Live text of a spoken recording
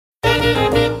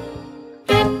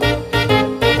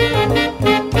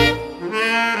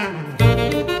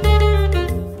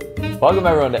Welcome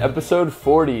everyone to episode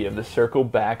 40 of the Circle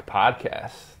Back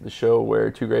Podcast, the show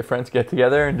where two great friends get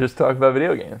together and just talk about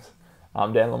video games.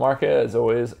 I'm Dan LaMarca, as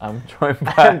always. I'm joined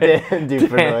by Dan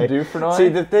Dufresnoy. See,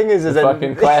 the thing is the that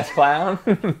fucking class clown.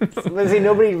 See,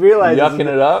 nobody realizes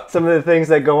yucking it up. Some of the things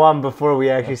that go on before we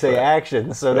actually say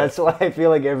action. So that's why I feel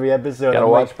like every episode Gotta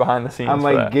watch behind the scenes. I'm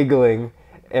like giggling,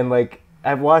 and like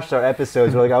I've watched our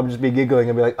episodes where like I'll just be giggling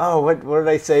and be like, oh, what did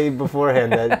I say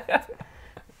beforehand? That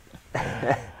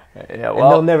yeah, well,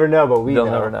 and they'll never know, but we they'll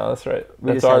know. never know. That's right.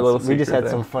 We That's our little We just had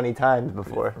secret some funny times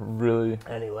before. Really.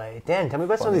 Anyway, Dan, tell me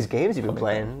about some of these games you've been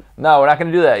playing. No, we're not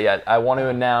going to do that yet. I want to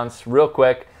announce real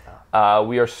quick,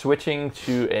 we are switching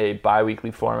to a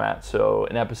bi-weekly format. So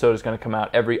an episode is going to come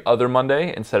out every other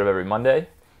Monday instead of every Monday.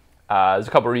 There's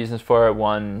a couple reasons for it.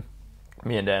 One,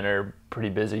 me and Dan are pretty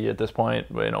busy at this point,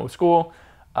 with school.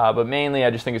 But mainly,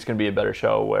 I just think it's going to be a better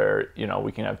show where,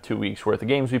 we can have 2 weeks worth of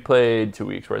games we played, 2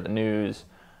 weeks worth of news.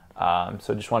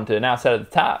 So just wanted to announce that at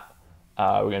the top.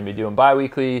 We're going to be doing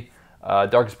bi-weekly.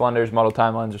 Darkest Blunders, Model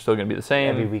Timelines are still going to be the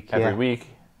same every week.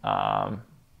 But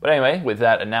anyway, with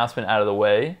that announcement out of the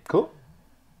way, cool.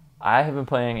 I have been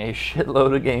playing a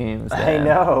shitload of games. Dan. I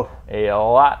know. A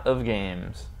lot of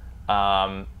games.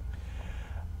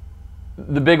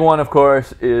 The big one, of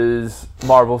course, is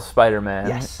Marvel's Spider-Man.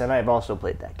 Yes, and I've also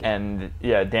played that game. And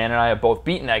yeah, Dan and I have both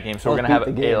beaten that game, so we're going to have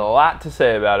a lot to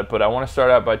say about it. But I want to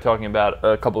start out by talking about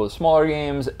a couple of smaller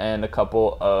games and a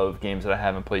couple of games that I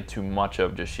haven't played too much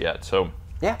of just yet. So,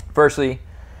 yeah. Firstly,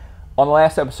 on the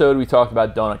last episode, we talked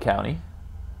about Donut County.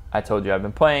 I told you I've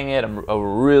been playing it. I'm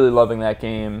really loving that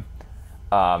game.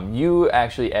 You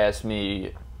actually asked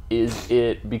me, is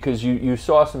it, because you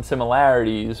saw some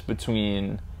similarities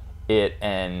between it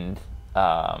and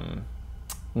Night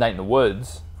in the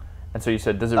Woods, and so you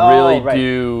said, does it really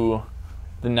do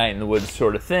the Night in the Woods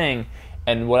sort of thing?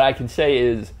 And what I can say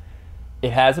is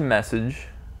it has a message,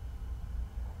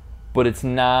 but it's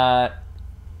not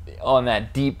on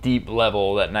that deep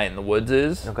level that Night in the Woods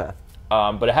is. Okay.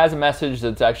 But it has a message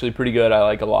that's actually pretty good. I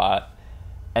like a lot,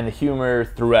 and the humor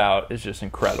throughout is just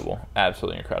incredible,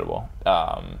 absolutely incredible.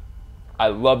 I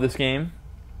love this game.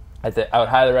 I would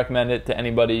highly recommend it to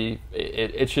anybody.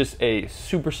 It's just a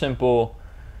super simple,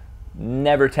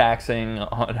 never taxing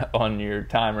on your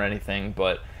time or anything,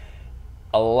 but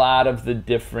a lot of the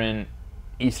different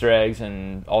Easter eggs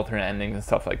and alternate endings and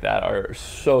stuff like that are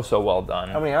so well done.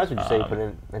 How many hours would you say you put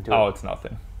into it? Oh, it's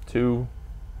nothing. 2.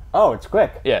 Oh, it's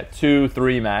quick. Yeah, 2,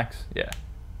 3 max. Yeah,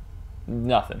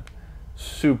 nothing.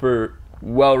 Super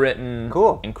well written.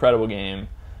 Cool. Incredible game.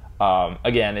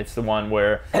 Again, it's the one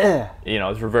where,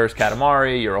 it's reverse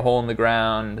Katamari, you're a hole in the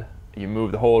ground, you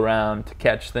move the hole around to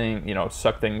catch things,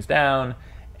 suck things down,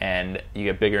 and you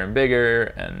get bigger and bigger,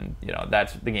 and,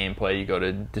 that's the gameplay. You go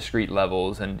to discrete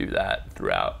levels and do that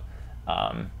throughout.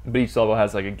 But each level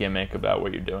has, like, a gimmick about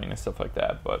what you're doing and stuff like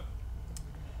that. But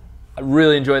I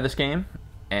really enjoy this game,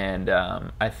 and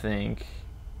I think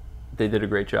they did a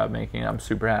great job making it. I'm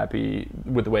super happy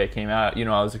with the way it came out.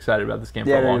 I was excited about this game for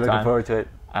a long time. Yeah, looking forward to it.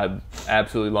 I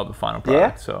absolutely love the final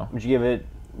product. Yeah? So would you give it?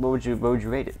 What would you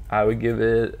rate it? I would give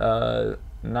it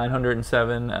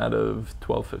 907 out of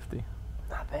 1250.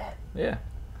 Not bad. Yeah.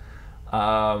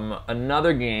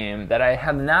 Another game that I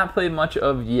have not played much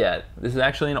of yet. This is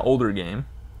actually an older game.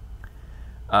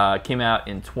 Came out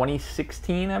in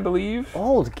 2016, I believe.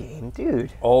 Old game,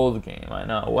 dude. Old game. I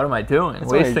know. What am I doing?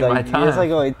 Wasting my time. It's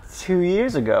like only 2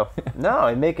 years ago. No,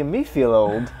 it's making me feel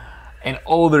old. An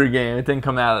older game. It didn't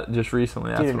come out just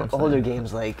recently. That's dude, what I'm saying. Older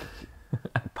games like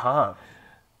Pong.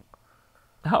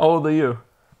 How old are you?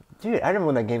 Dude, I remember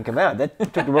when that game came out. That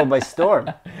took the world by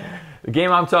storm. The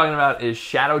game I'm talking about is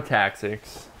Shadow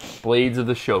Tactics: Blades of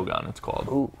the Shogun. It's called.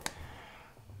 Ooh.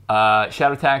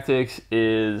 Shadow Tactics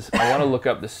is. I want to look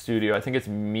up the studio. I think it's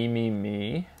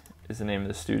Me is the name of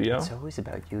the studio. It's always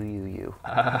about you.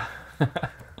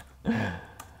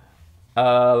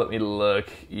 Let me look.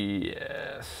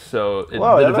 Yes. So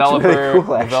Whoa, the developer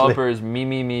cool, is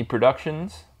Me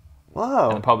Productions. Whoa.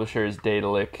 And the publisher is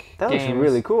Daedalic That Games. looks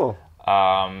really cool.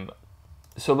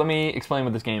 So let me explain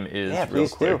what this game is real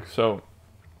quick. Do. So,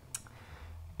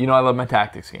 I love my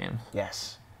tactics games.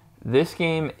 Yes. This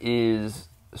game is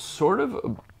sort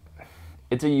of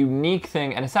it's a unique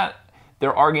thing, and it's not.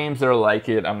 There are games that are like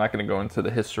it. I'm not going to go into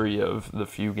the history of the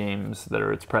few games that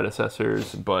are its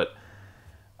predecessors, but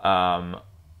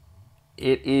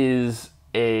it is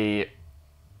a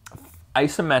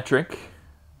isometric,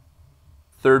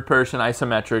 third-person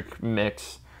isometric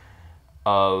mix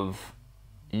of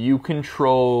you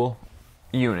control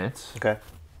units. Okay.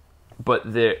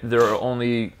 But there are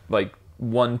only like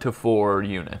 1 to 4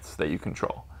 units that you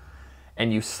control.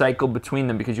 and you cycle between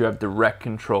them because you have direct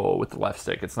control with the left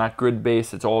stick. It's not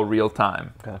grid-based, it's all real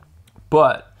time. Okay.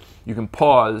 But you can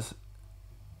pause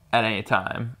at any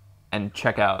time and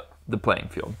check out the playing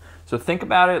field. So think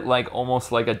about it like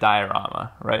almost like a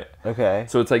diorama, right? Okay.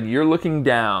 So it's like you're looking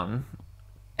down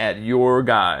at your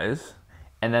guys,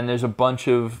 and then there's a bunch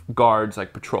of guards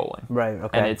like patrolling. Right,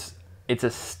 okay. And it's a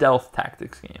stealth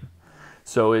tactics game.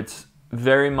 So it's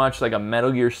very much like a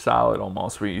Metal Gear Solid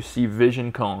almost, where you see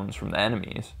vision cones from the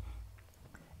enemies,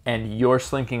 and you're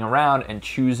slinking around and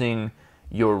choosing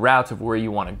your routes of where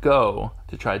you want to go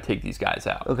to try to take these guys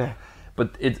out. Okay.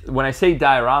 But when I say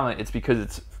diorama, it's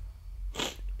because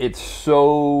it's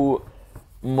so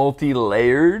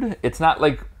multi-layered. It's not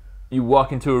like you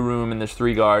walk into a room and there's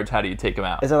 3 guards. How do you take them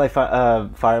out? Is that like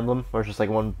Fire Emblem, where it's just like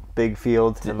one big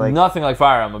field and like Nothing like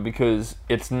Fire Emblem, because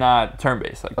it's not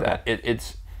turn-based like that.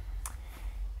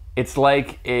 It's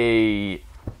like a...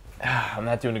 I'm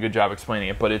not doing a good job explaining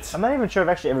it, but it's... I'm not even sure I've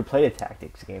actually ever played a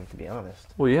tactics game, to be honest.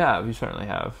 Well, you have. You certainly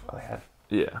have. Oh, I have.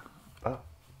 Yeah. Oh.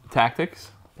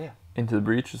 Tactics? Yeah. Into the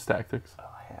Breach is Tactics. Oh,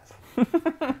 I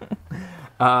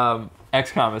have.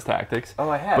 XCOM is Tactics. Oh,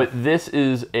 I have. But this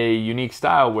is a unique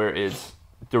style where it's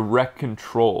direct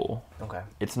control. Okay.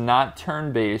 It's not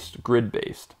turn-based,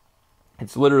 grid-based.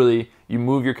 It's literally, you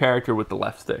move your character with the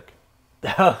left stick.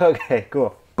 Okay,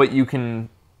 cool. But you can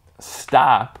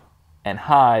stop and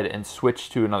hide and switch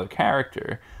to another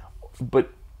character. But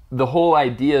the whole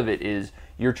idea of it is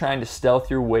you're trying to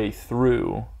stealth your way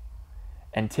through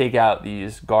and take out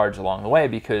these guards along the way,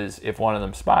 because if one of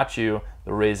them spots you,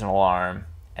 they'll raise an alarm,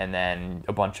 and then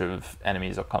a bunch of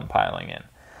enemies will come piling in.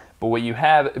 But what you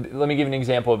have, let me give you an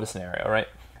example of a scenario, right?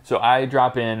 So I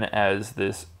drop in as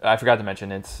this, I forgot to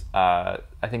mention, it's, I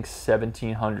think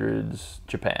 1700s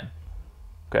Japan,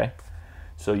 okay?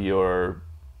 So you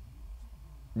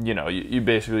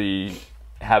basically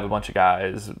have a bunch of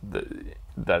guys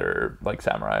that are like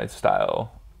samurai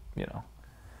style,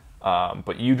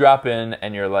 but you drop in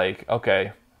and you're like,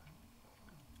 okay,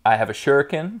 I have a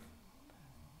shuriken,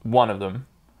 one of them,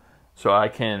 so I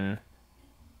can,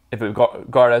 if a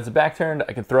guard has a back turned,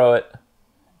 I can throw it,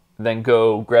 then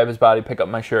go grab his body, pick up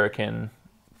my shuriken,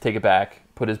 take it back,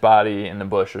 put his body in the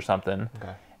bush or something,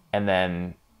 okay, and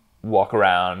then walk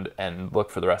around and look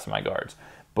for the rest of my guards.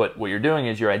 But what you're doing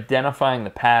is you're identifying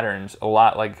the patterns, a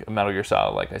lot like Metal Gear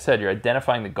Solid, like I said. You're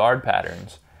identifying the guard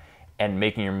patterns and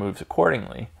making your moves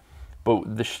accordingly.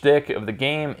 But the shtick of the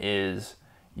game is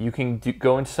you can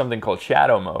go into something called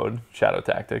Shadow Mode, Shadow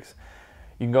Tactics.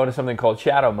 You can go into something called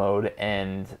Shadow Mode,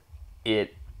 and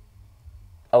it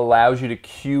allows you to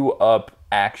queue up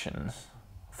actions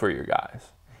for your guys.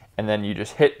 And then you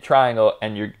just hit triangle,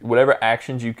 and whatever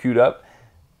actions you queued up,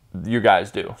 your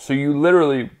guys do. So you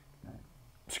literally...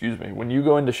 when you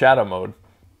go into Shadow Mode,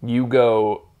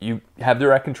 you have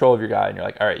direct control of your guy, and you're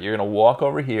like, all right, you're going to walk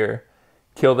over here,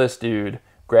 kill this dude,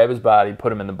 grab his body,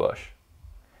 put him in the bush.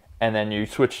 And then you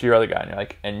switch to your other guy, and you're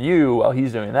like, and you, while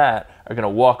he's doing that, are going to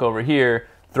walk over here,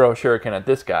 throw a shuriken at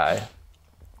this guy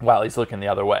while he's looking the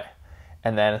other way.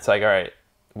 And then it's like, all right,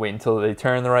 wait until they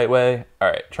turn the right way. All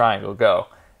right, triangle, go.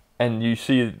 And you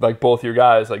see like both your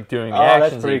guys like doing the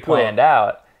actions that you planned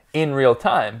out in real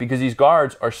time, because these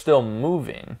guards are still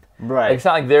moving. Right. Like, it's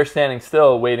not like they're standing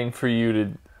still waiting for you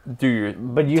to do your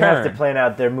But you turn. have to plan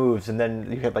out their moves, and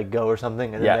then you hit like go or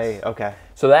something, and then Yes. okay.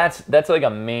 So that's like a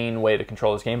main way to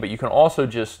control this game. But you can also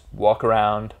just walk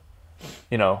around,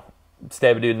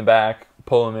 stab a dude in the back,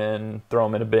 pull him in, throw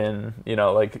him in a bin,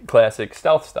 like classic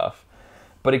stealth stuff.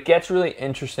 But it gets really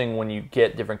interesting when you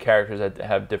get different characters that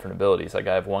have different abilities. Like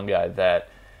I have one guy that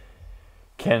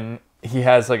he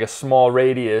has like a small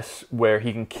radius where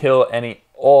he can kill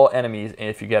all enemies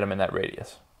if you get him in that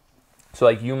radius. So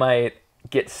like you might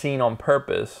get seen on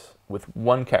purpose with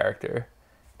one character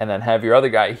and then have your other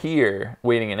guy here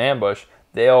waiting in ambush.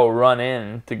 They all run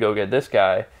in to go get this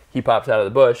guy. He pops out of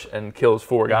the bush and kills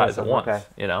 4 guys at once,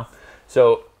 okay.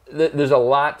 So there's a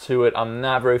lot to it. I'm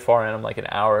not very far in. I'm like an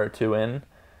hour or 2 in.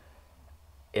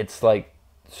 It's like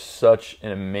such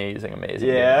an amazing game,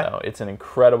 though. It's an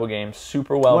incredible game,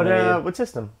 super well made. What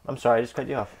system? I'm sorry, I just cut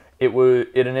you off.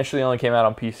 It initially only came out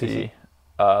on PC.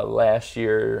 Last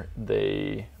year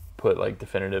they put like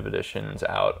definitive editions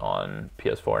out on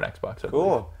PS4 and Xbox. I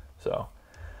believe. So,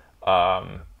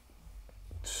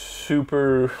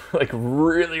 super like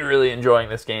really really enjoying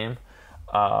this game.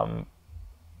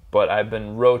 But I've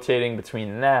been rotating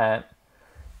between that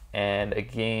and a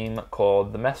game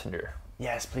called The Messenger.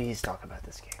 Yes, please talk about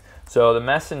this game. So The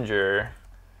Messenger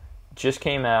just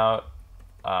came out.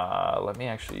 Let me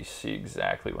actually see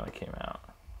exactly when it came out.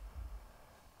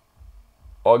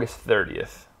 August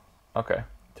 30th. Okay.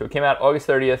 So it came out August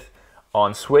 30th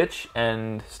on Switch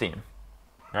and Steam.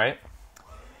 Right?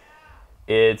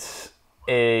 It's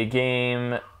a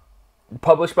game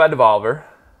published by Devolver,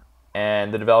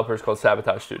 and the developer is called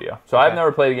Sabotage Studio. So I've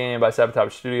never played a game by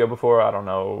Sabotage Studio before. I don't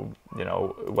know,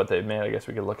 what they've made. I guess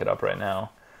we could look it up right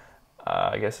now.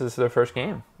 I guess this is their first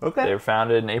game. Okay. They were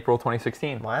founded in April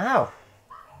 2016. Wow.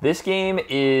 This game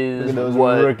is Look at those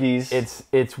what rookies.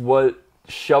 It's what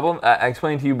Shovel. I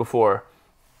explained to you before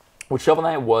what Shovel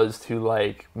Knight was to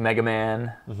like Mega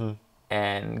Man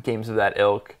and games of that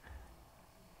ilk.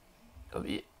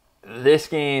 This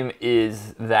game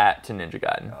is that to Ninja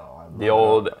Gaiden. Oh, the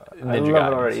old Ninja I love Gaiden.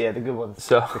 it already. Yeah, the good ones.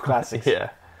 So the classics. Yeah.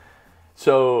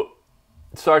 So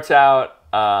it starts out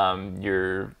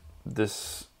you're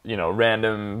this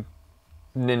random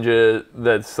ninja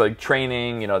that's like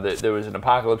training. There was an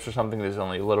apocalypse or something. There's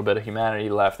only a little bit of humanity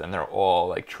left, and they're all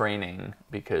like training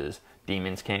because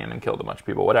demons came and killed a bunch of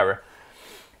people. Whatever.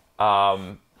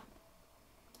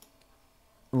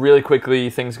 Really quickly,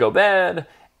 things go bad.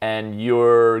 And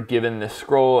you're given this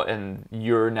scroll, and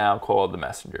you're now called the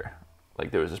messenger.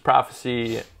 Like, there was this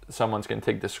prophecy, someone's going to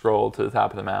take the scroll to the top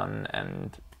of the mountain,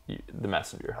 and the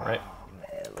messenger, right? Oh,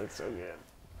 man, it looks so good.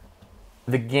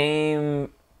 The game,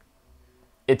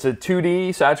 it's a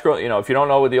 2D side-scroll. If you don't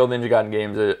know what the old Ninja Gaiden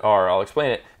games are, I'll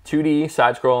explain it. 2D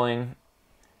side-scrolling.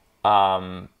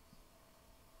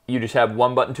 You just have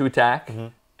one button to attack,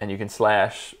 and you can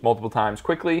slash multiple times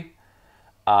quickly.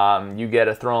 You get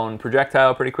a thrown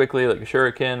projectile pretty quickly, like a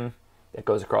shuriken. It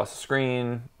goes across the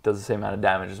screen, does the same amount of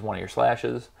damage as one of your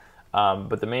slashes.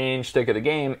 But the main shtick of the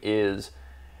game is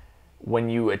when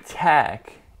you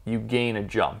attack, you gain a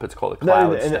jump. It's called a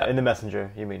cloud step. In the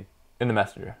messenger, you mean? In the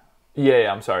messenger.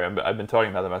 Yeah, I'm sorry. I've been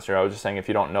talking about the messenger. I was just saying if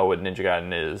you don't know what Ninja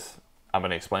Gaiden is, I'm going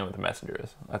to explain what the messenger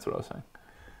is. That's what I was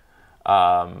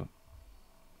saying.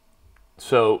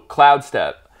 So, cloud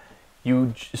step.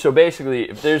 So basically,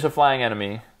 if there's a flying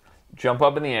enemy, jump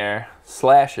up in the air,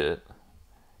 slash it,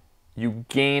 you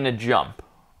gain a jump.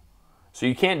 So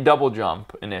you can't double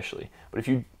jump initially. But if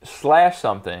you slash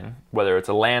something, whether it's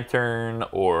a lantern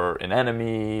or an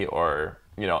enemy or,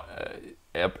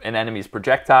 an enemy's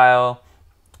projectile,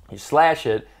 you slash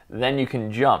it, then you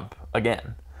can jump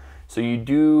again. So you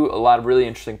do a lot of really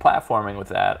interesting platforming with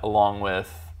that, along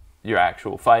with your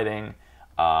actual fighting.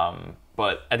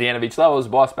 But at the end of each level is a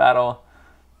boss battle.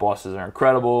 Bosses are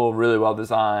incredible, really well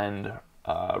designed,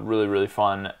 really, really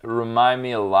fun. Remind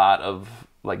me a lot of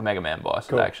like Mega Man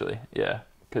bosses, actually. Yeah,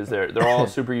 because they're all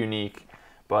super unique.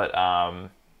 But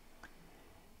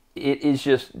it is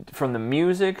just, from the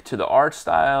music to the art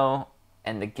style,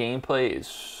 and the gameplay is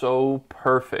so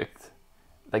perfect.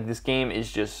 Like, this game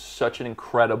is just such an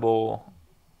incredible,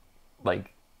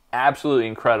 like, absolutely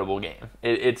incredible game.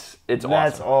 It's awesome.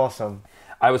 That's awesome.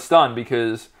 I was stunned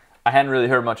because I hadn't really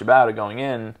heard much about it going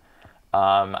in.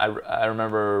 I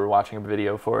remember watching a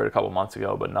video for it a couple months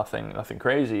ago, but nothing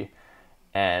crazy.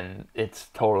 And it's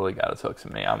totally got its hooks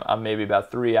in me. I'm maybe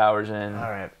about 3 hours in. All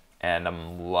right. And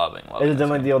I'm loving Is it done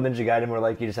like the old Ninja Gaiden where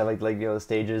like you just have like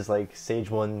stages like stage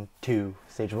 1, 2,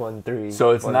 stage 1, 3?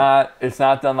 So it's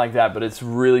not done like that, but it's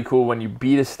really cool when you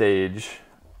beat a stage.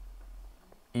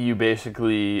 You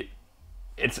basically,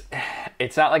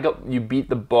 it's not like you beat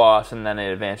the boss and then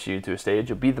it advances you to a stage.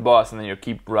 You beat the boss and then you'll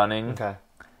keep running. Okay.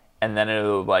 And then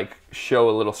it'll like show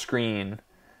a little screen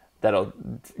that'll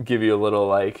give you a little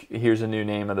like, here's a new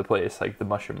name of the place, like the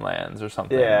Mushroom Lands or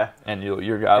something. Yeah. And you're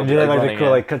and do like the cool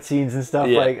like cutscenes and stuff.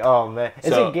 Yeah. Like, oh man, is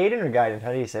So, it Gaiden or Gaiden?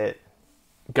 How do you say it?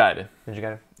 Gaiden.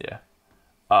 Ninja Gaiden.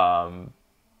 Yeah.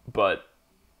 But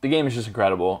the game is just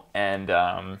incredible, and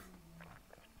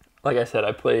like I said,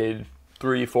 I played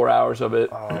 3-4 hours of it.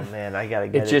 Oh man, I gotta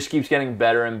get it. It just keeps getting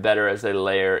better and better as they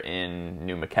layer in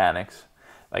new mechanics.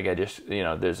 Like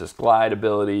there's this glide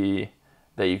ability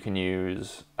that you can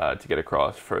use to get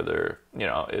across further.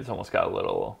 It's almost got a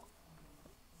little.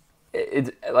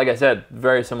 It's like I said,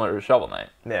 very similar to Shovel Knight.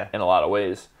 Yeah. In a lot of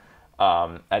ways,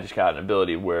 I just got an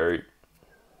ability where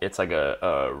it's like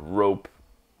a rope.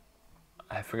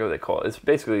 I forget what they call it. It's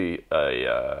basically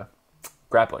a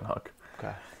grappling hook.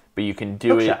 Okay. But you can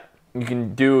do Hookshot. You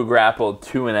can do a grapple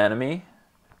to an enemy,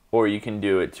 or you can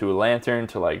do it to a lantern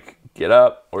to like get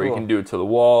up, or you can do it to the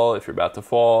wall if you're about to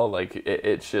fall. Like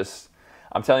it's just,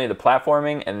 I'm telling you, the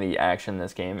platforming and the action in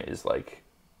this game is like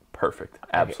perfect,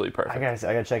 absolutely perfect. I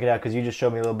gotta check it out because you just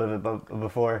showed me a little bit of it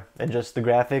before, and just the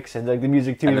graphics and like the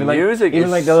music too. And even the like, music even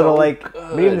is like the little so like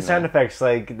good, even the sound man. effects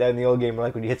like that in the old game,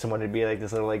 like when you hit someone, it'd be like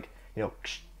this little like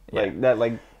like that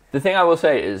like. The thing I will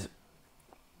say is,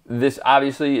 this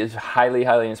obviously is highly,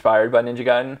 highly inspired by Ninja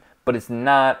Gaiden, but it's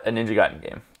not a Ninja Gaiden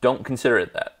game. Don't consider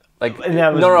it that. Like, And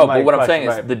that was no. my But what I'm question, saying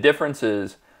is right. the difference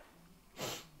is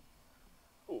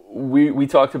we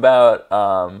talked about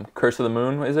Curse of the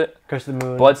Moon, is it? Curse of the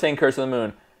Moon. Bloodstained Curse of the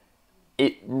Moon.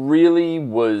 It really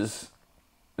was.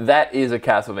 That is a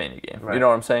Castlevania game. Right. You know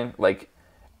what I'm saying? Like,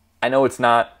 I know it's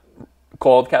not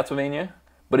called Castlevania,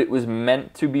 but it was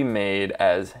meant to be made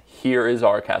as here is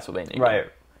our Castlevania game. Right.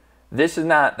 This is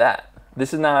not that.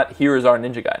 This is not here is our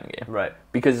Ninja Gaiden game. Right.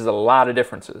 Because there's a lot of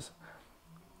differences.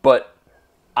 But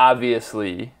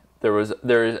obviously there is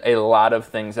a lot of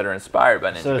things that are inspired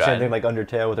by Ninja Gaiden. So the same thing like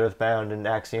Undertale with Earthbound and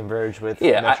Axiom Verge with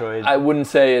Yeah, Metroid. I wouldn't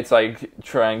say it's like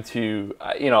trying to,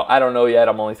 I don't know yet.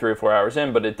 I'm only 3 or 4 hours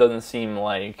in, but it doesn't seem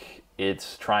like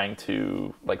it's trying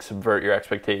to like subvert your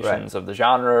expectations of the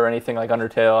genre or anything like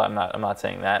Undertale. I'm not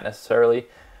saying that necessarily,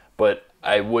 but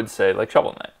I would say like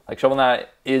Shovel Knight. Like Shovel Knight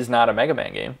is not a Mega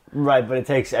Man game, Right, but it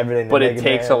takes everything. but it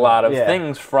takes a lot of yeah.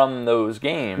 things from those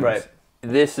games. Right.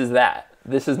 This is that.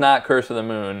 This is not Curse of the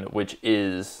Moon, which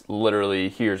is literally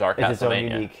here's our It's its own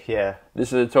Castlevania. unique, yeah.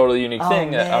 This is a totally unique thing.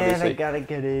 Oh man, Obviously, I gotta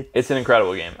get it. it's an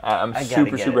incredible game. I'm I gotta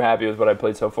super get super it. happy with what I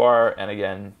played so far. And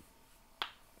again,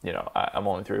 I'm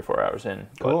only 3 or 4 hours in,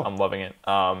 but Cool. I'm loving it.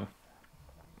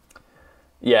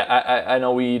 Yeah, I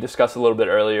know we discussed a little bit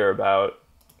earlier about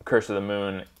Curse of the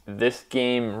Moon. This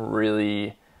game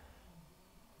really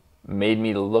made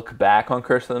me look back on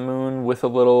Curse of the Moon with a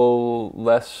little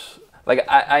less. Like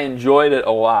I enjoyed it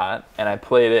a lot, and I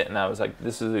played it, and I was like,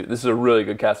 this is a really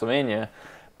good Castlevania.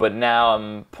 But now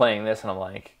I'm playing this, and I'm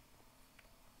like,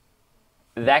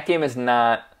 that game is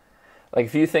not like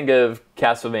if you think of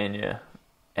Castlevania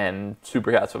and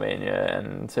Super Castlevania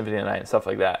and Symphony of the Night and stuff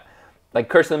like that. Like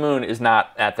Curse of the Moon is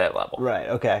not at that level. Right,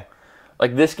 okay.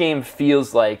 Like this game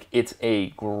feels like it's a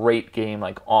great game,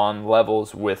 like on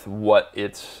levels with what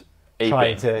it's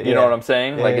Trying aping. to- You know yeah. what I'm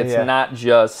saying? Yeah, Like yeah, it's yeah. not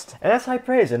just. And that's high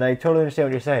praise, and I totally understand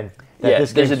what you're saying. That Yeah,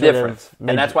 this there's game a sort of difference, made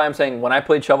and that's why I'm saying when I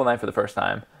played Shovel Knight for the first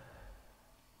time,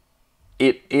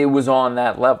 it was on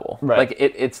that level. Right. Like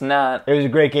it's not. It was a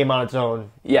great game on its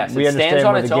own. Yes, we it stands understand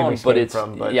on where its the own, gimmicks but came it's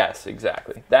from, but yes,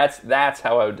 exactly. That's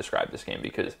how I would describe this game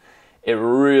because it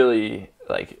really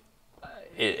like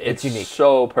it's unique.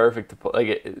 so perfect to play.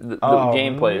 Like the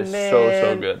gameplay is so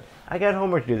man. good. I got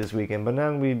homework to do this weekend, but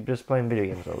now we just playing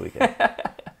video games all weekend.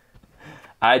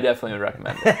 I definitely would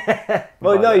recommend it.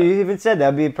 Well, But, no, you even said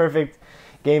that'd be a perfect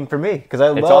game for me because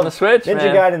I It's love on the Switch, Ninja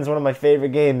man. Gaiden is one of my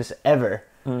favorite games ever.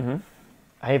 Mm-hmm.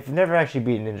 I've never actually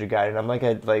beaten Ninja Gaiden. I'm like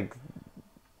at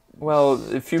Well,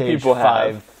 a few stage people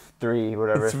 5, have. 3,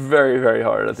 whatever. It's very very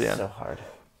hard at the end. So hard.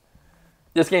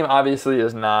 This game obviously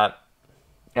is not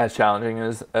as challenging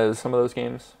as some of those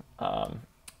games.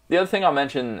 The other thing I'll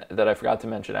mention that I forgot to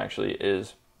mention actually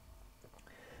is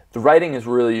the writing is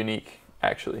really unique.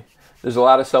 Actually, there's a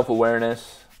lot of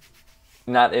self-awareness,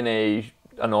 not in a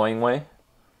annoying way.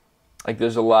 Like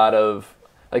there's a lot of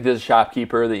there's a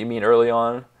shopkeeper that you meet early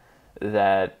on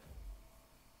that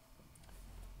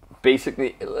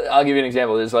basically I'll give you an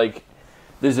example. There's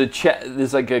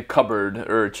like a cupboard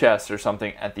or a chest or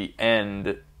something at the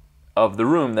end of the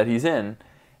room that he's in.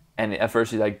 And at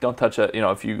first he's like, don't touch that.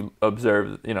 If you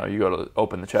observe, you go to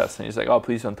open the chest and he's like, oh,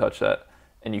 please don't touch that.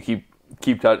 And you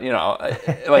keep touching,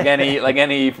 like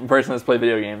any person that's played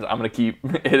video games, I'm going to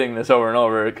keep hitting this over and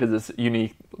over because it's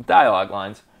unique dialogue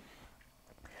lines.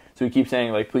 So he keeps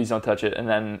saying like, please don't touch it. And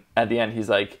then at the end he's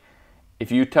like,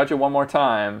 if you touch it one more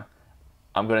time,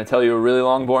 I'm going to tell you a really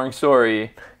long, boring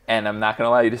story and I'm not going to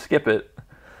allow you to skip it.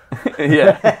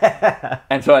 Yeah.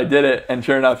 And so I did it, and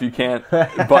sure enough, you can't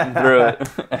button through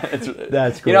it.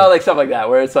 That's cool. Like stuff like that,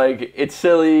 where it's like, it's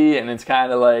silly, and it's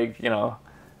kind of like,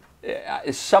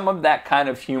 some of that kind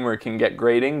of humor can get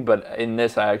grating, but in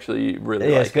this, I actually really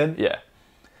like it's good? it.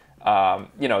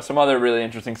 Yeah. Some other really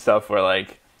interesting stuff where,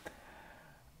 like,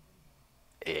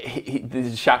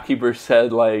 the shopkeeper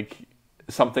said, like,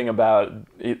 something about,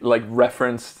 like,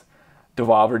 referenced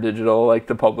Devolver Digital, like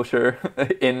the publisher,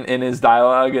 in his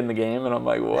dialogue in the game, and I'm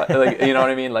like, what? Like, you know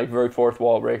what I mean? Like very fourth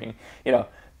wall breaking.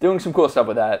 Doing some cool stuff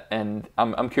with that, and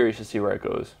I'm curious to see where it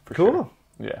goes. For Cool. Sure.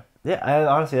 Yeah. Yeah,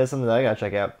 honestly, that's something that I gotta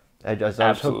check out. I was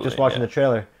hooked just watching yeah. the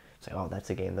trailer. It's like, oh, that's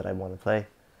a game that I want to play.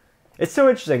 It's so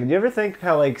interesting. Do you ever think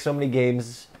how like so many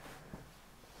games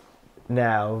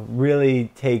now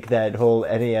really take that whole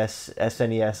NES,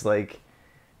 SNES, like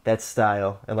that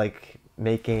style, and like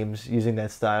make games using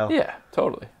that style? Yeah,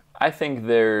 totally. I think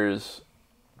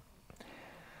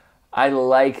I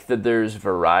like that there's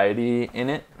variety in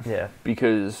it. Yeah.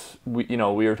 Because we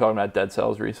were talking about Dead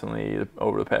Cells recently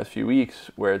over the past few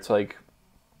weeks, where it's like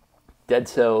Dead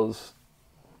Cells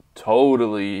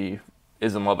totally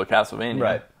is in love with Castlevania.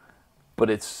 Right. But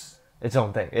it's Its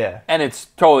own thing, yeah. and it's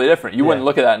totally different. You wouldn't Yeah.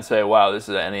 look at that and say, "Wow, this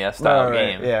is an NES style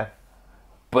Right, game." yeah.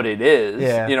 But it is.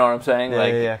 Yeah. You know what I'm saying? Yeah,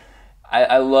 like yeah.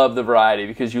 I love the variety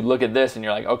because you look at this and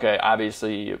you're like, okay,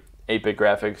 obviously 8-bit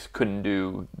graphics couldn't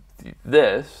do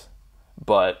this,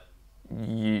 but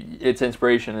its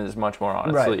inspiration is much more on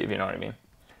its sleeve, you know what I mean?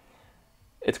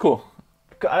 It's cool.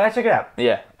 I gotta check it out.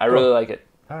 Yeah, I really like it.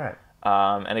 All right.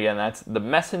 And again, that's The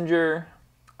Messenger.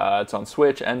 It's on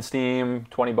Switch and Steam,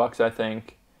 $20, I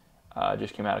think.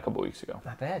 Just came out a couple weeks ago.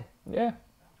 Not bad. Yeah.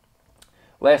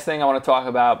 Last thing I want to talk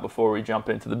about before we jump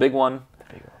into the big one.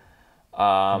 The big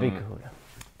one. Big Kahuna.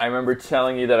 I remember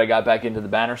telling you that I got back into the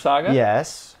Banner Saga.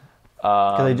 Yes.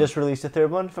 Because they just released the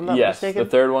third one, if I'm not mistaken? Yes,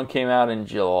 the third one came out in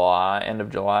July, end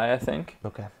of July, I think.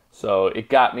 Okay. So it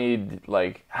got me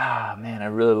like, man, I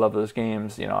really love those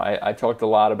games. You know, I talked a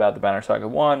lot about the Banner Saga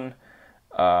 1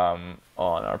 on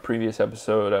our previous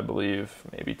episode, I believe,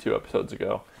 maybe 2 episodes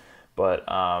ago. But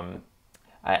I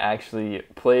actually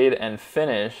played and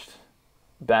finished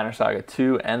Banner Saga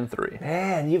 2 and 3.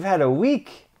 Man, you've had a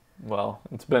week. Well,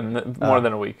 it's been more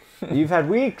than a week. You've had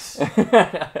weeks.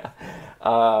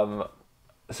 So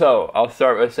I'll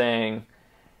start by saying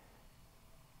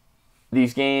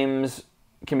these games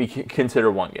can be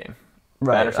considered one game.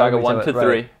 Right. Banner Saga 1 to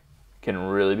 3 can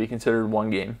really be considered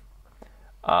one game.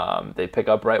 They pick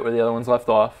up right where the other ones left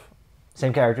off.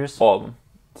 Same characters? All of them.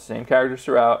 Same characters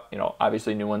throughout. You know,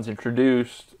 obviously new ones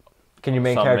introduced. Can your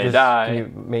main Some characters may die. Can your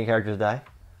main characters die?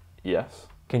 Yes.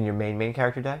 Can your main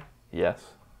character die? Yes.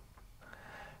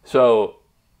 So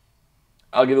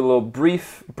I'll give it a little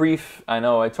brief. I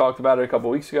know I talked about it a couple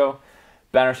weeks ago.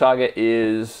 Banner Saga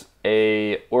is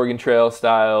a Oregon Trail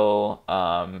style,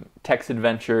 text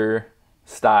adventure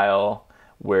style,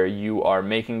 where you are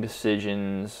making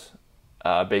decisions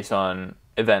based on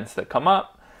events that come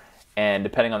up. And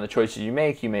depending on the choices you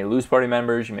may lose party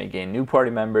members, you may gain new party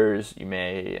members, you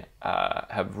may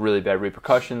have really bad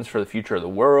repercussions for the future of the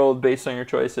world based on your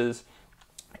choices.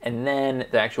 And then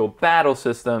the actual battle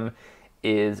system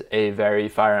is a very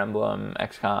Fire Emblem,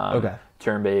 XCOM,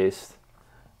 turn-based.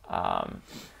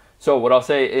 So what I'll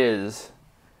say is,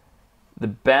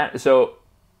 so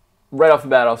right off the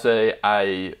bat I'll say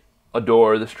I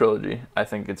adore this trilogy. I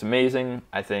think it's amazing.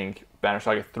 I think Banner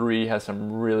Saga 3 has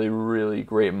some really, really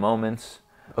great moments.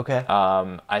 Okay.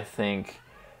 I think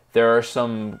there are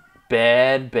some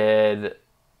bad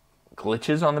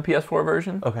glitches on the PS4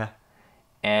 version. Okay.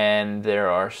 And there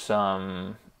are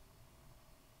some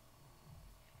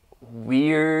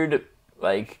weird,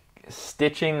 like,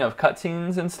 stitching of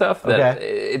cutscenes and stuff that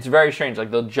it's very strange.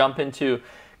 Like, they'll jump into,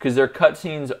 because their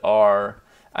cutscenes are,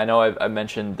 I know I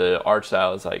mentioned the art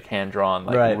style is like hand drawn,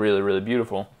 like really, really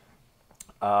beautiful.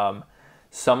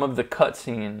 Some of the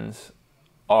cutscenes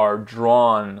are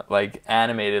drawn, like,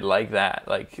 animated like that,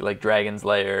 like Dragon's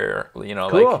Lair, you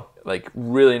know, like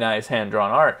really nice hand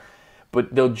drawn art.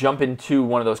 But they'll jump into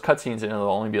one of those cutscenes and it'll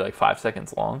only be like 5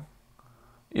 seconds long.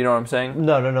 You know what I'm saying?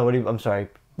 No. I'm sorry.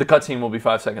 The cutscene will be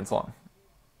 5 seconds long.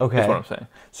 Okay. That's what I'm saying.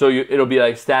 So it'll be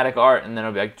like static art, and then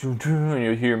it'll be like, and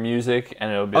you'll hear music,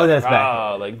 and it'll be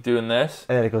like doing this.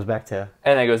 And then it goes back to...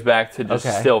 And then it goes back to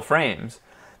just still frames.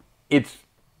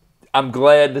 I'm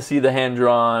glad to see the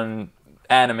hand-drawn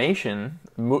animation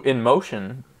in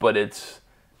motion, but it's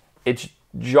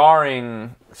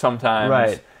jarring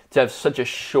sometimes to have such a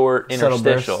short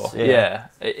interstitial. Subtle bursts,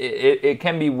 It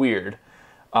can be weird.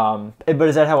 But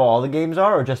is that how all the games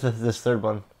are, or just this third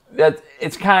one?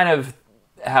 It's kind of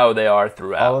how they are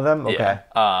throughout. All of them? Okay.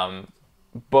 Yeah.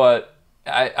 But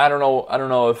I don't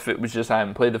know if it was just I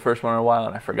haven't played the first one in a while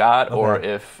and I forgot, or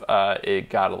if it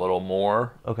got a little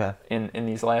more in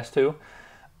these last two.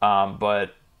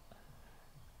 But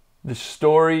the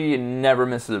story never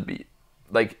misses a beat.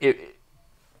 Like,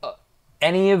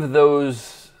 any of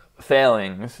those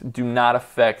failings do not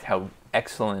affect how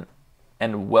excellent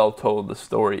and well told the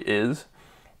story is.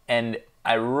 And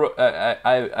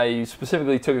I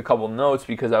specifically took a couple notes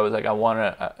because I was like, I want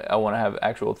to have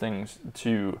actual things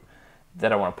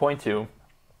that I want to point to.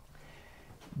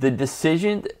 The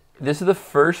decision. This is the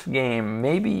first game,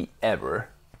 maybe ever,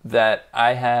 that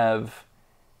I have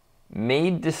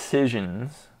made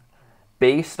decisions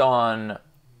based on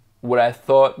what I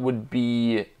thought would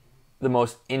be the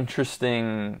most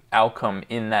interesting outcome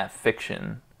in that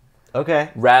fiction.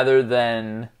 Okay. Rather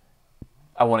than,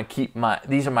 I want to keep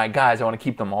these are my guys, I want to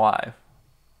keep them alive.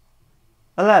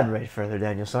 Elaborate further,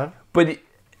 Daniel-san. But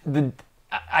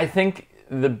I think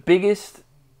the biggest,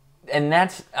 and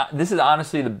this is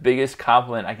honestly the biggest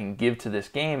compliment I can give to this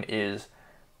game, is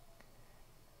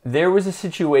there was a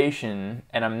situation,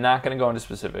 and I'm not going to go into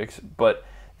specifics, but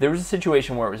there was a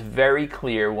situation where it was very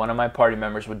clear one of my party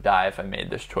members would die if I made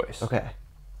this choice. Okay.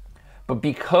 But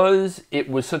because it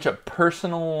was such a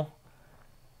personal...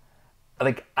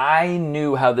 like I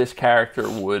knew how this character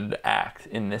would act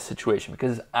in this situation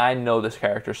because I know this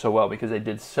character so well because they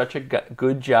did such a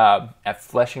good job at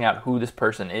fleshing out who this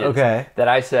person is. Okay. That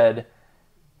I said,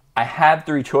 I have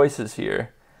 3 choices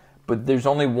here, but there's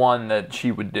only one that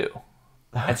she would do,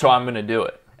 and so I'm gonna do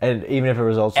it. And even if it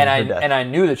results in her death. And I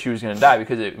knew that she was gonna die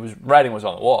because writing was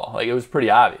on the wall. Like it was pretty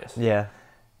obvious. Yeah.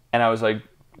 And I was like,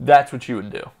 that's what she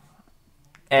would do.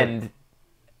 And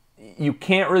you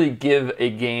can't really give a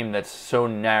game that's so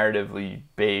narratively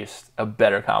based a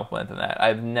better compliment than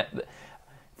that.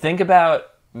 Think about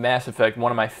Mass Effect,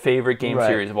 one of my favorite game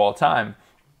series of all time.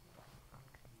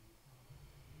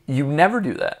 You never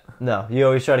do that. No, you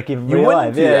always try to keep them alive. You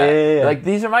wouldn't do that. Yeah. Like,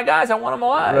 these are my guys, I want them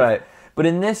alive. Right. But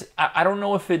in this, I don't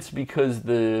know if it's because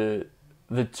the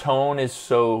tone is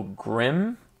so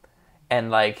grim and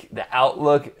like the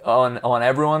outlook on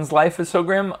everyone's life is so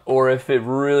grim, or if it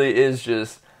really is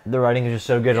just the writing is just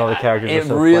so good. All the characters are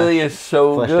so really is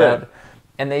so good, out.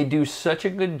 And they do such a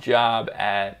good job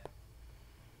at.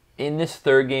 In this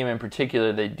third game in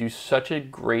particular, they do such a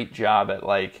great job at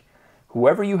like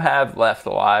whoever you have left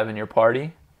alive in your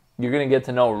party, you're gonna get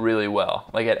to know really well.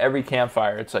 Like at every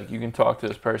campfire, it's like you can talk to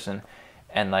this person,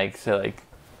 and like say like,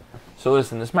 so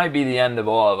listen, this might be the end of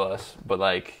all of us, but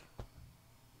like.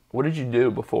 What did you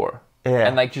do before? Yeah.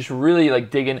 And like just really like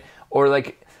dig in, or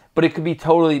like, but it could be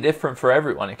totally different for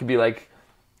everyone. It could be like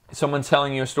someone's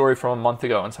telling you a story from a month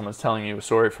ago and someone's telling you a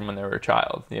story from when they were a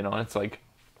child, you know, and it's like,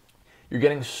 you're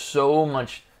getting so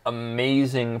much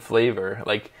amazing flavor.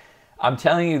 Like I'm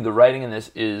telling you, the writing in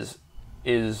this is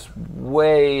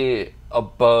way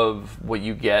above what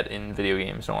you get in video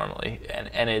games normally.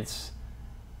 And it's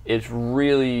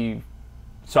really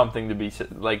something to be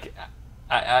like,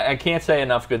 I can't say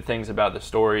enough good things about the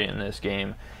story in this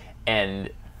game, and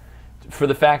for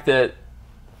the fact that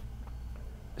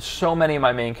so many of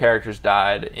my main characters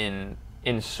died in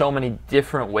so many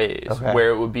different ways, where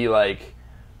it would be like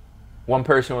one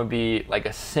person would be like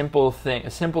a simple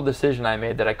decision I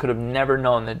made that I could have never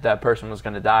known that person was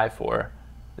going to die for.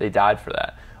 They died for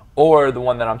that. Or the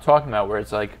one that I'm talking about where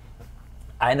it's like,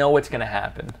 I know what's going to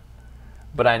happen,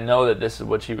 but I know that this is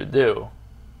what she would do.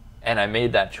 And I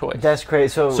made that choice. That's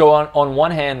crazy. So on one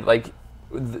hand, like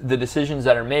the decisions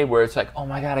that are made, where it's like, oh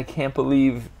my god, I can't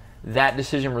believe that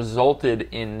decision resulted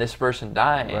in this person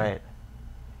dying. Right.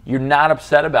 You're not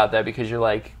upset about that because you're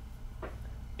like,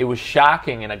 it was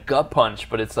shocking and a gut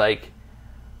punch, but it's like,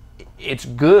 it's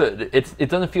good. It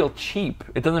doesn't feel cheap.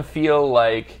 It doesn't feel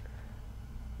like,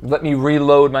 let me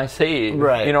reload my save.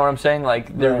 Right. You know what I'm saying?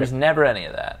 Like there was never any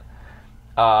of that.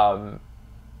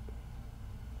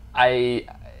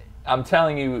 I'm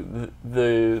telling you,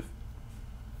 the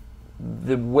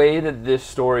way that this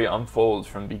story unfolds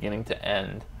from beginning to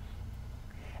end,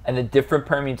 and the different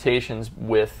permutations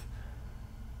with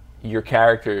your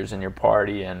characters and your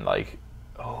party, and like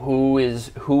who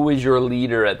is your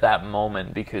leader at that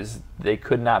moment, because they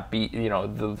could not be, you know,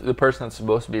 the person that's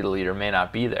supposed to be the leader may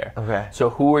not be there. Okay.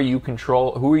 So who are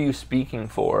you speaking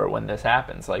for when this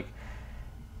happens? Like,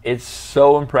 it's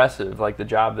so impressive, like the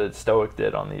job that Stoic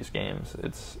did on these games.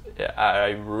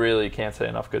 I really can't say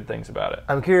enough good things about it.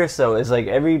 I'm curious though, is like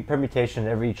every permutation,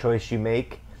 every choice you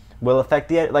make will affect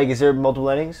the end? Like, is there multiple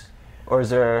endings, or is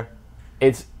there?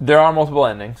 There are multiple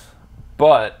endings,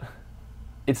 but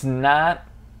it's not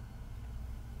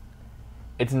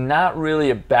really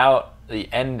about the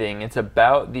ending. It's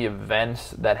about the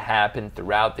events that happen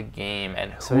throughout the game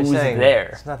and who's there.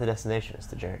 It's not the destination; it's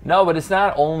the journey. No, but it's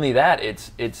not only that.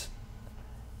 It's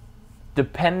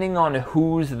depending on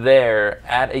who's there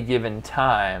at a given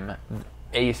time,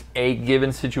 a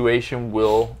given situation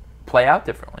will play out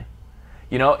differently.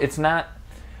 You know, it's not.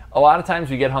 A lot of times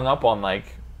we get hung up on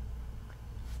like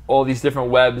all these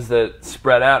different webs that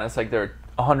spread out, and it's like there are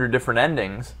 100 different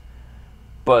endings,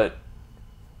 but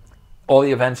all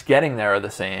the events getting there are the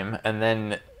same, and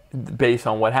then based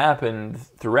on what happened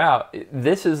throughout,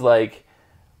 this is like,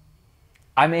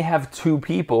 I may have 2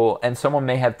 people and someone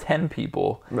may have 10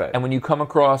 people, right. And when you come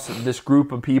across this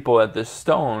group of people at this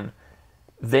stone,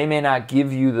 they may not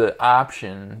give you the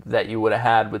option that you would have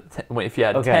had if you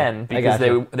had 10,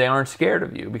 because they aren't scared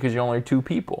of you because you're only 2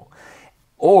 people.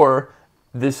 Or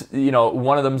this, you know,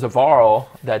 one of them's a Varl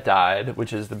that died,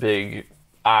 which is the big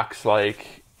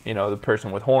ox-like, you know, the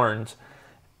person with horns.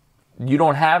 You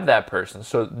don't have that person,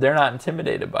 so they're not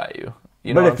intimidated by you.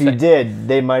 You know, but if you did,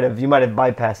 you might have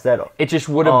bypassed that. It just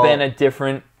would have been a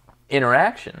different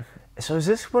interaction. So is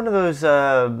this one of those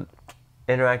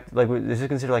is this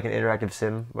considered like an interactive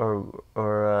sim,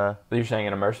 or You're saying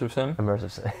an immersive sim?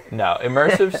 Immersive sim. No,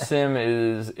 immersive sim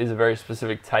is a very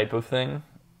specific type of thing,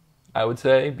 I would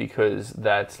say, because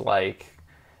that's like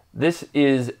This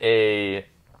is a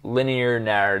linear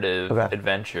narrative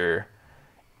adventure.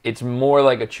 It's more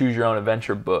like a choose your own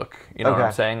adventure book. You know what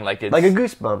I'm saying? Like it's like a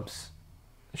Goosebumps.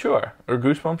 Sure. Or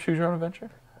Goosebumps choose your own adventure?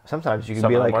 Sometimes you can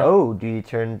be like, oh, do you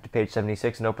turn to page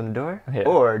 76 and open the door? Yeah.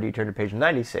 Or do you turn to page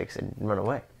 96 and run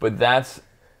away? But that's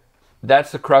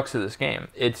the crux of this game.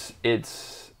 It's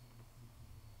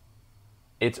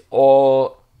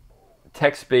all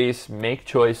text-based, make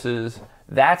choices.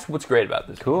 That's what's great about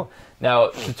this. Cool. Now,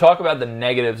 to talk about the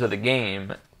negatives of the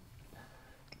game,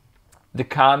 the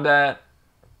combat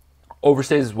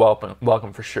overstays is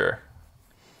welcome for sure.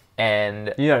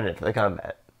 And you don't into the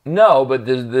combat. No, but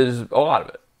there's a lot of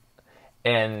it.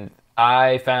 And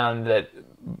I found that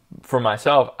for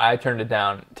myself, I turned it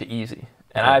down to easy.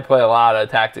 And I play a lot of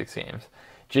tactics games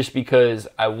just because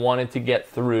I wanted to get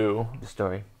through the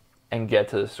story and get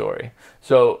to the story.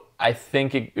 So I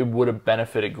think it would have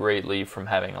benefited greatly from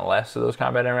having less of those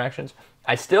combat interactions.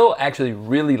 I still actually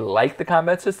really like the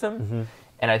combat system,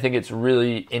 and I think it's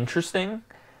really interesting,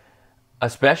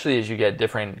 especially as you get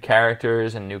different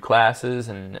characters and new classes,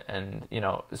 and you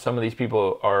know, some of these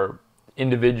people are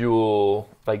individual,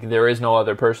 like there is no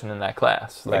other person in that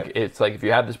class. Like it's like if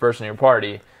you have this person in your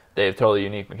party, they have totally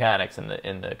unique mechanics in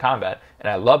the combat, and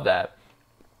I love that.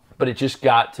 But it just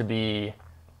got to be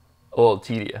a little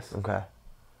tedious. Okay.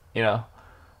 You know,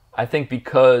 I think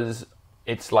because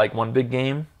it's like one big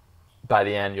game, by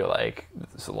the end you're like,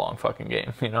 this is a long fucking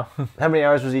game, you know? How many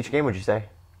hours was each game, would you say?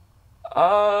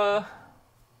 I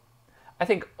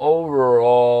think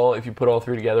overall, if you put all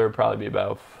three together, it'd probably be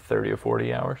about 30 or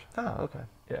 40 hours. Oh, okay.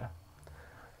 Yeah.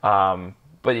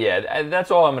 But yeah,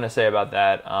 that's all I'm going to say about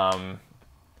that.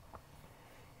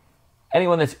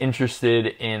 Anyone that's interested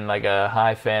in like a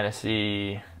high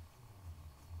fantasy,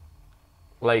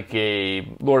 like a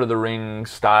Lord of the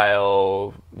Rings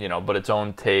style, you know, but its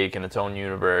own take and its own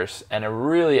universe, and a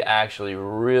really, actually,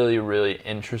 really, really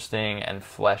interesting and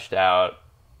fleshed out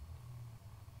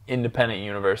independent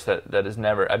universe that is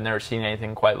I've never seen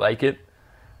anything quite like it,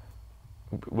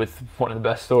 with one of the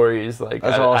best stories like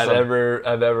I've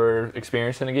ever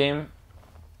experienced in a game.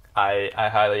 I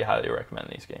highly, highly recommend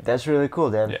these games. That's really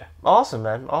cool, Dan. Yeah. Awesome,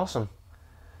 man. Awesome.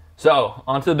 So,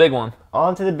 on to the big one.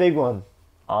 On to the big one.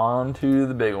 On to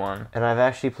the big one. And I've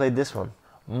actually played this one.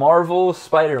 Marvel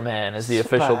Spider-Man is the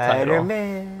official title.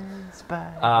 Spider-Man.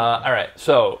 All right,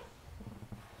 so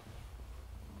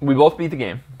we both beat the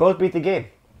game. Both beat the game.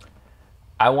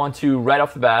 I want to, right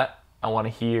off the bat, I want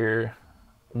to hear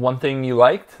one thing you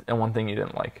liked and one thing you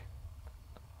didn't like.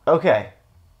 Okay.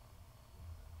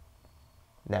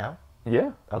 Now?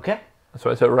 Yeah. Okay. That's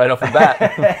what I said right off the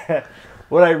bat.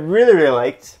 What I really, really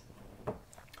liked,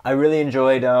 I really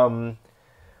enjoyed,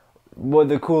 well,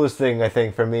 the coolest thing, I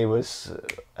think, for me was,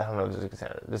 I don't know if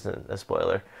this is a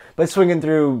spoiler, but swinging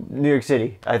through New York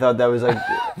City. I thought that was like...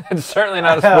 It's certainly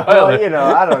not a spoiler. Well, you know,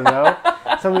 I don't know.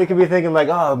 Somebody could be thinking like,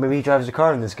 oh, maybe he drives a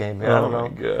car in this game. I don't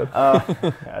know. Oh, my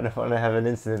God. I don't want to have an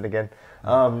incident again.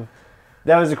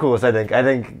 That was the coolest, I think. I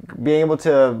think being able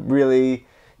to really...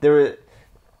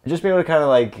 Just being able to kind of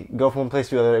like go from one place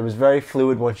to the other, it was very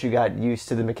fluid once you got used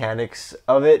to the mechanics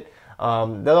of it.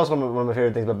 That's also one of my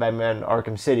favorite things about Batman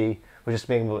Arkham City, was just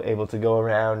being able to go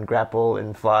around, grapple,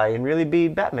 and fly, and really be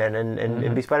Batman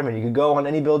and be Spider-Man. You could go on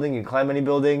any building, you could climb any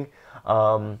building.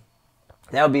 That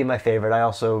would be my favorite. I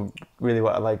also really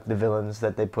like the villains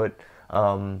that they put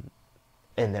in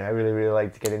there. I really, really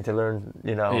liked getting to learn,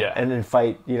 you know, and then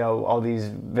fight, you know, all these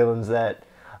villains that...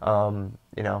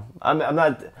 you know, I'm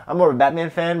more of a Batman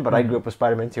fan, but I grew up with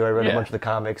Spider-Man too. I read a bunch of the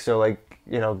comics, so like,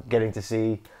 you know, getting to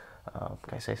see, can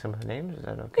I say some of the names? Is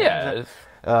that okay? Yeah.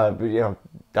 You know,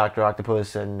 Dr.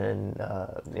 Octopus and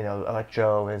you know,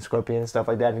 Electro and Scorpion and stuff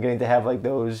like that, and getting to have like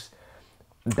those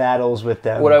battles with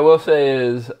them. What I will say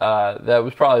is that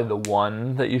was probably the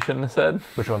one that you shouldn't have said.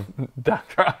 Which one?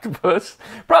 Dr. Octopus.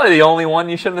 Probably the only one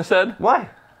you shouldn't have said. Why?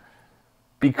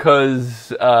 Because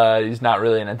he's not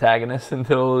really an antagonist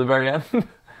until the very end.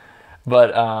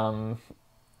 But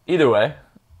either way,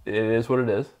 it is what it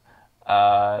is.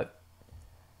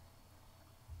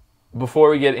 Before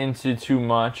we get into too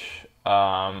much,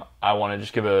 I want to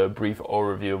just give a brief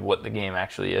overview of what the game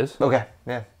actually is. Okay,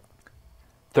 yeah.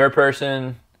 Third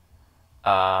person,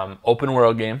 open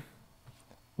world game,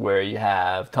 where you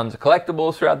have tons of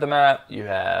collectibles throughout the map. You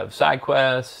have side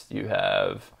quests. You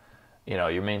have... you know,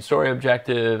 your main story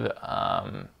objective,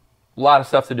 a lot of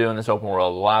stuff to do in this open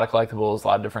world, a lot of collectibles, a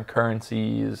lot of different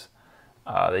currencies.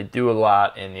 They do a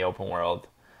lot in the open world.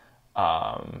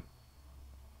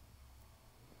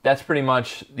 That's pretty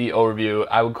much the overview.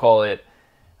 I would call it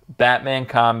Batman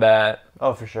combat.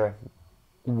 Oh, for sure.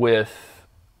 With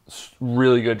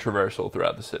really good traversal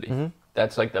throughout the city.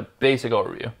 That's like the basic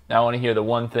overview. Now I want to hear the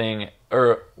one thing,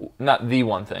 or not the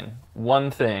one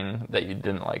thing that you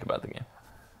didn't like about the game.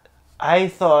 I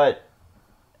thought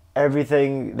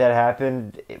everything that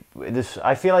happened.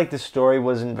 I feel like the story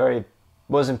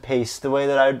wasn't paced the way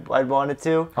that I'd want it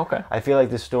to. Okay. I feel like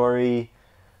the story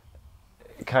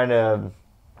kind of,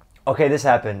 okay, this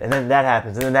happened, and then that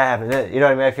happens, and then that happened. You know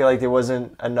what I mean? I feel like there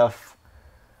wasn't enough.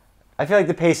 I feel like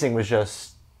the pacing was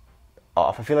just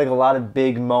off. I feel like a lot of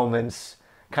big moments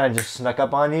kind of just snuck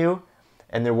up on you,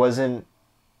 and there wasn't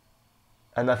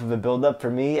enough of a build-up for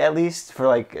me, at least, for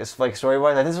like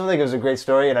story-wise. I just think it was a great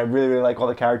story, and I really, really like all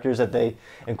the characters that they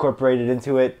incorporated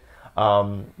into it.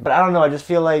 But I don't know, I just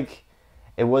feel like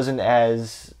it wasn't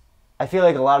as... I feel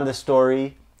like a lot of the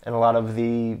story and a lot of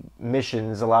the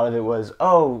missions, a lot of it was,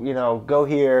 go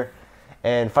here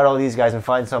and fight all these guys and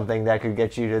find something that could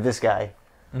get you to this guy.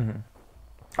 Mm-hmm.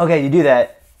 Okay, you do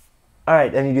that. All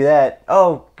right, then you do that.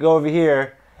 Oh, go over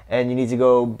here, and you need to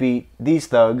go beat these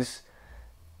thugs,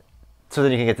 so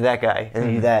then you can get to that guy, and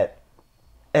you do that.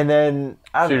 And then...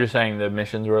 So you're just saying the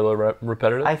missions were a little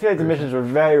repetitive? I feel like the missions were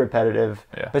very repetitive.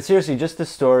 Yeah. But seriously, just the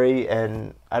story,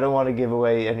 and I don't want to give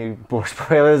away any more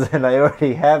spoilers than I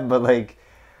already have, but like,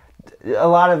 a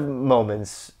lot of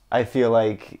moments, I feel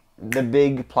like, the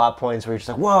big plot points where you're just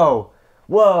like,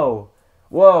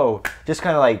 whoa, just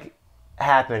kind of like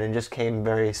happened and just came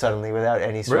very suddenly without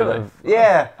any sort Really? of...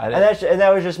 Yeah, I and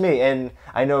that was just me. And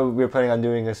I know we were planning on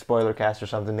doing a spoiler cast or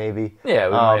something, maybe. Yeah,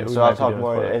 we so might I'll be talk doing a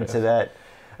more spoiler into cast.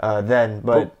 that then.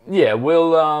 But yeah,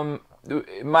 we'll.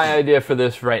 My idea for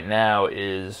this right now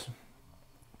is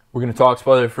we're going to talk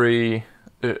spoiler free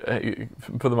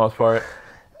for the most part,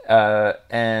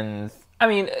 and I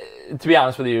mean, to be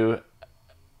honest with you,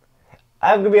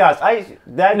 I'm gonna be honest.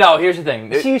 no. Here's the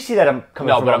thing. So you see that I'm coming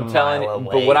No, from but a I'm telling mile you.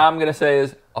 away. But what I'm gonna say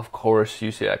is, of course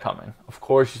you see that coming. Of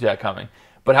course you see that coming.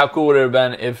 But how cool would it have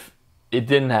been if it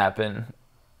didn't happen?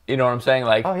 You know what I'm saying?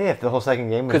 Like, Oh yeah, if the whole second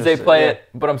game was because they just- play yeah. it.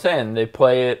 But I'm saying they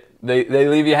play it. They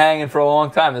leave you hanging for a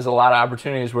long time. There's a lot of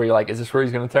opportunities where you're like, is this where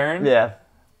he's gonna turn? Yeah.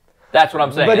 That's what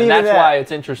I'm saying, But and even that's that, why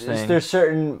it's interesting. There's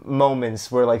certain moments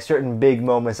where, like, certain big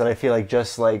moments that I feel like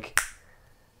just like,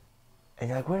 and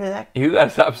you're like, where did that? You gotta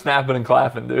stop snapping and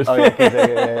clapping, dude. Oh yeah,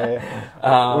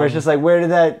 yeah. Where it's just like, where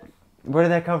did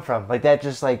that come from? Like that,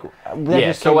 just like that Yeah,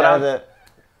 just so came what out I'm- of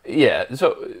the. Yeah.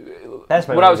 So That's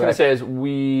my what I was main gonna gripe. say is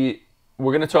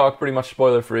we're gonna talk pretty much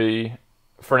spoiler free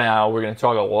for now. We're gonna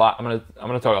talk a lot. I'm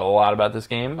gonna talk a lot about this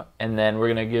game, and then we're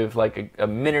gonna give like a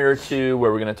minute or two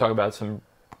where we're gonna talk about some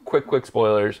quick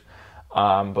spoilers.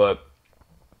 But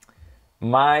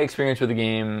my experience with the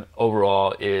game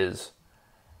overall is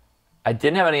I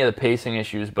didn't have any of the pacing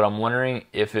issues, but I'm wondering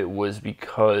if it was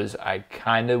because I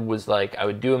kind of was like, I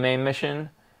would do a main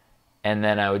mission and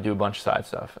then I would do a bunch of side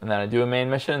stuff, and then I'd do a main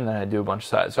mission and then I'd do a bunch of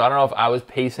side. So I don't know if I was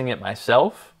pacing it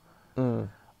myself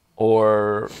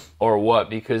or what,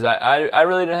 because I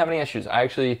really didn't have any issues. I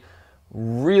actually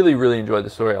really enjoyed the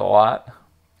story a lot.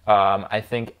 I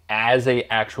think as a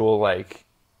actual like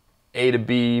A to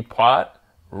B plot,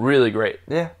 really great.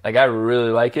 Yeah. Like I really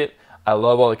like it. I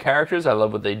love all the characters. I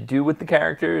love what they do with the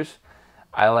characters.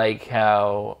 I like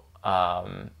how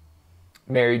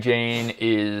Mary Jane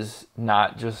is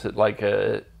not just like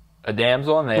a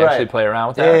damsel, and they Right. actually play around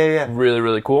with that. Yeah.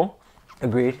 Really cool.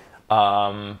 Agreed.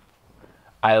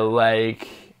 I like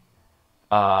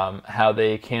how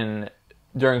they can,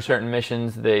 during certain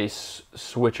missions, they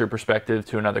switch your perspective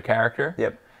to another character.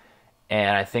 Yep.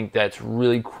 And I think that's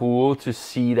really cool to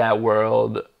see that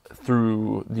world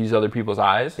through these other people's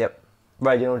eyes. Yep.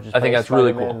 Right. You don't just. I think play that's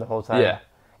really Spider-Man cool. the whole time. Yeah.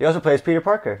 You also play as Peter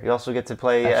Parker. You also get to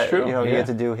play. That's true, You yeah. get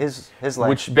to do his life.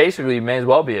 Which basically may as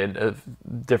well be a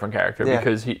different character, Yeah.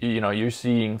 because you're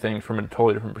seeing things from a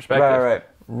totally different perspective. Right.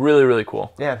 Really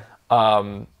cool. Yeah.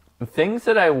 Things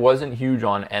that I wasn't huge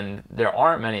on, and there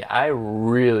aren't many. I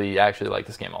really actually like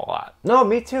this game a lot. No,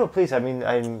 me too. Please. I mean,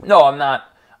 I'm. No, I'm not.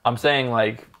 I'm saying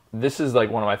like this is like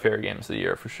one of my favorite games of the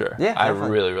year for sure. Yeah, I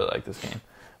definitely. really like this game.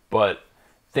 But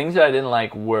things that I didn't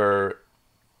like were,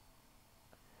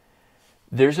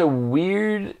 there's a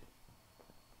weird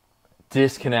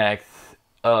disconnect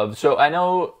of, so I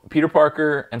know Peter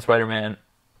Parker and Spider-Man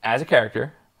as a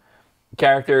character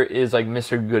is like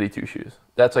Mr. Goody Two Shoes.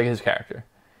 That's like his character.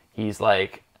 He's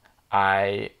like,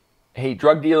 I hate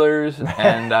drug dealers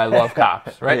and I love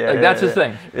cops, right? Yeah, that's his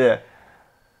thing. Yeah.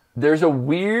 There's a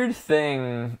weird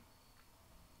thing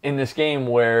in this game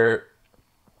where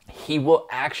he will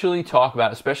actually talk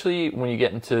about, especially when you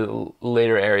get into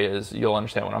later areas, you'll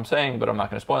understand what I'm saying, but I'm not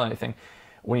going to spoil anything.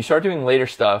 When you start doing later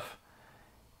stuff,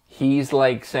 he's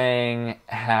like saying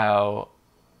how,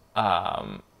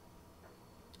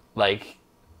 like,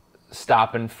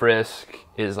 stop and frisk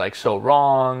is like so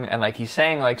wrong, and like he's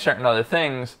saying like certain other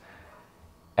things,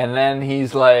 and then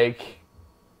he's like,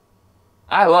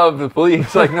 I love the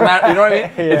police, like no matter, you know what I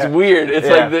mean? Yeah. It's weird. It's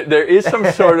like there is some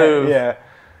sort of yeah.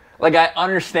 like, I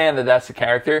understand that that's the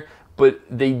character, but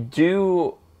they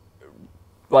do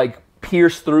like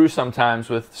pierce through sometimes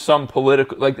with some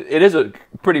political, like it is a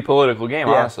pretty political game,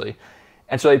 honestly.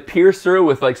 And so they pierce through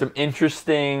with like some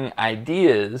interesting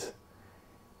ideas,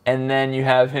 and then you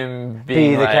have him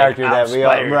being the like, character that we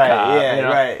all, right, cop, yeah, you know?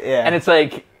 right, yeah. And it's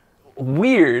like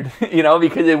weird, you know,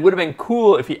 because it would have been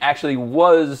cool if he actually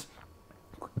was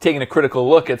taking a critical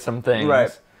look at some things.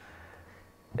 Right.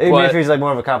 Even if he's like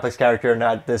more of a complex character,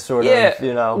 not this sort of,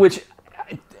 you know. Which,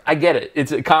 I get it.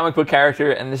 It's a comic book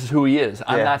character, and this is who he is.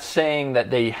 I'm not saying that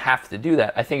they have to do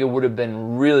that. I think it would have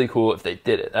been really cool if they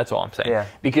did it. That's all I'm saying. Yeah.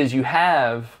 Because you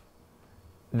have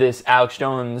this Alex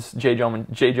Jones, J.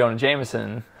 Jonah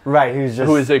Jameson, right,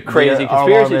 who is a crazy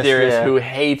conspiracy theorist who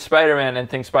hates Spider-Man and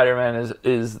thinks Spider-Man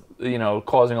is you know,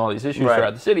 causing all these issues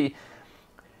throughout the city.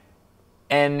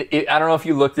 And I don't know if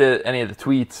you looked at any of the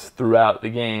tweets throughout the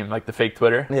game, like the fake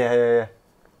Twitter. Yeah.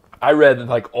 I read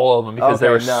like all of them because they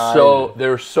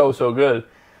were so good.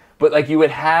 But like you would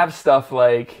have stuff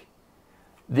like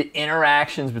the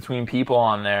interactions between people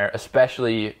on there,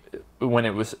 especially when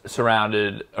it was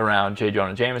surrounded around J.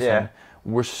 Jonah Jameson,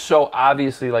 were so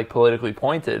obviously like politically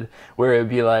pointed, where it would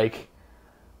be like,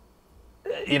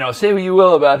 you know, say what you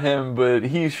will about him, but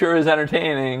he sure is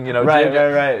entertaining, you know. Right.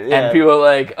 Yeah. And people are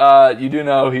like, you do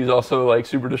know he's also like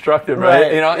super destructive,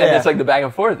 right? You know, and it's like the back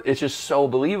and forth. It's just so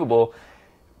believable.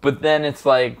 But then it's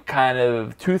like kind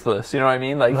of toothless, you know what I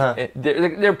mean? Like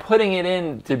they're putting it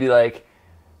in to be like,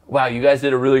 wow, you guys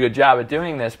did a really good job at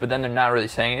doing this, but then they're not really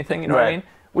saying anything, you know what I mean?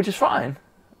 Which is fine.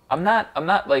 I'm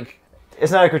not like...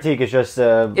 It's not a critique, it's just...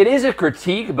 It is a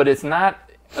critique, but it's not...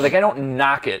 Like, I don't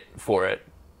knock it for it.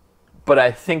 But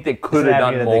I think they could have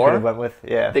done more. They could have went with,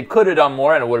 They could have done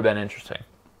more, and it would have been interesting.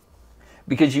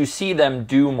 Because you see them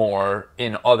do more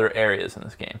in other areas in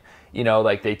this game. You know,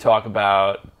 like they talk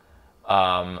about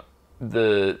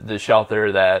the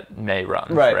shelter that May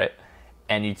runs, right?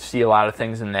 And you see a lot of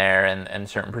things in there, and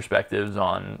certain perspectives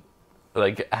on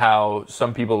like how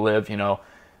some people live. You know,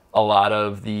 a lot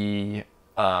of the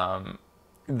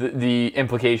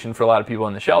implication for a lot of people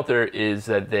in the shelter is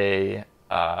that they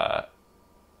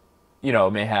you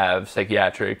know, may have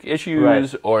psychiatric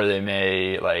issues, or they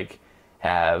may like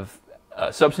have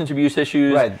substance abuse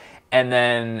issues, and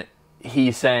then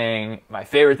he's saying, my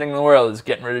favorite thing in the world is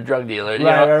getting rid of drug dealers. You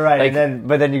know? Like,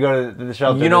 but then you go to the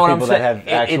shelter, you know what I'm people saying? that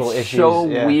have actual issues. It's so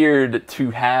weird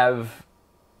to have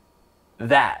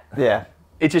that. Yeah.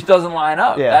 It just doesn't line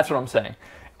up. Yeah. That's what I'm saying.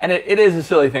 And it is a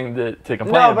silly thing to complain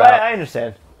about. No, but I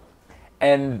understand.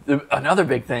 And another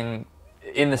big thing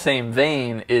in the same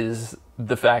vein is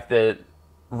the fact that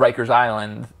Rikers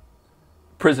Island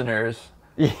prisoners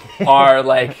are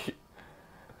like...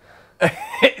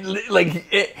 like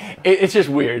it's just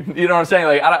weird, you know what I'm saying?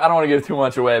 Like I don't want to give too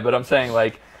much away, but I'm saying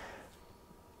like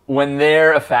when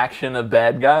they're a faction of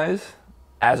bad guys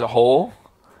as a whole,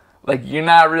 like you're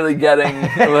not really getting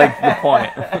like the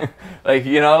point. Like,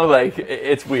 you know, like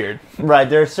it's weird. Right,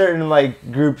 there are certain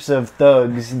like groups of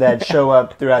thugs that show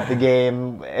up throughout the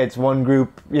game. It's one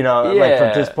group, you know, like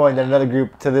from this point, then another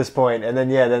group to this point, and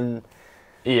then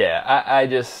I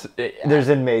just... there's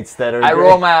inmates that are... I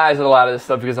roll my eyes at a lot of this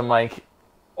stuff because I'm like,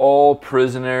 all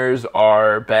prisoners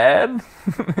are bad?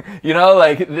 You know,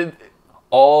 like,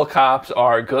 all cops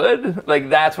are good?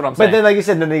 Like, that's what I'm saying. But then, like you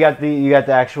said, then you got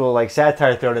the actual, like,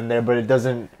 satire thrown in there, but it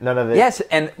doesn't... None of it... Yes,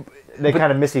 and... They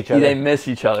kind of miss each other. They miss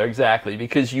each other, exactly.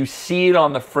 Because you see it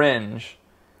on the fringe,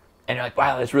 and you're like,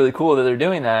 wow, that's really cool that they're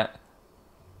doing that.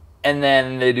 And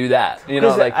then they do that, you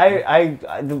know. Like I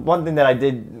the one thing that I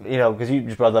did, you know, because you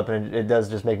just brought it up, and it does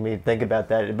just make me think about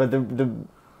that. But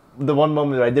the one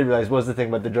moment that I did realize was the thing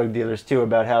about the drug dealers too,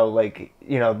 about how like,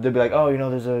 you know, they'd be like, oh, you know,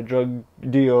 there's a drug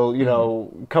deal, you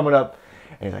know, coming up,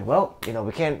 and he's like, well, you know,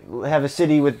 we can't have a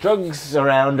city with drugs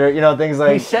around, or you know, things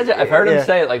like. He says it. I've heard him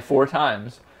say it like 4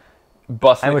 times,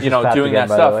 busting, you know, doing that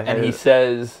stuff, and he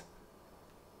says,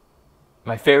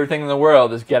 my favorite thing in the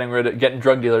world is getting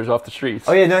drug dealers off the streets.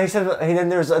 Oh yeah, no, he said. And then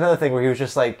there's another thing where he was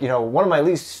just like, you know, one of my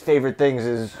least favorite things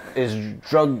is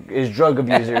drug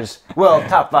abusers. Well,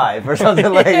 top 5 or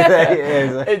something like that.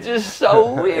 Yeah, it's just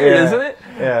so weird, isn't it?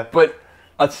 Yeah. But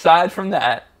aside from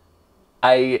that,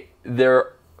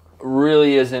 there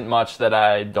really isn't much that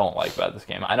I don't like about this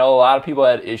game. I know a lot of people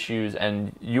had issues,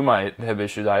 and you might have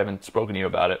issues. I haven't spoken to you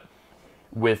about it.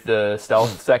 With the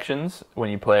stealth sections, when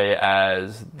you play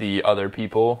as the other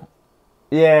people.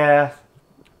 Yeah.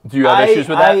 Do you have issues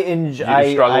with that? Do you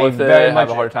struggle with it? Have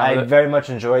a hard time with it? I very much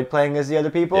enjoyed playing as the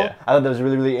other people. Yeah. I thought that was a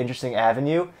really, really interesting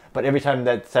avenue. But every time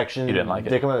that section you didn't like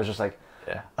did come out, it was just like,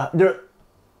 yeah.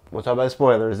 We'll talk about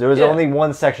spoilers. There was only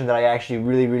one section that I actually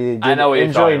really, really did I know what you're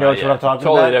enjoy. talking about, What I'm talking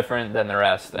totally about. Totally different than the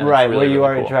rest. Right, really, where you really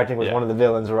are cool. interacting with one of the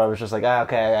villains, where I was just like,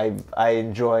 okay, I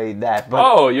enjoy that. But,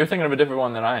 oh, you're thinking of a different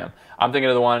one than I am. I'm thinking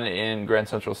of the one in Grand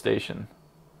Central Station.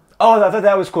 Oh, I thought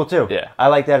that was cool too. Yeah. I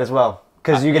like that as well.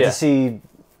 Because you get to see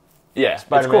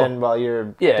Spider-Man while you're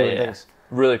doing things.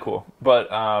 Really cool. But,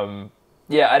 I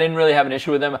didn't really have an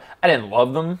issue with them. I didn't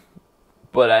love them,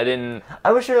 but I didn't...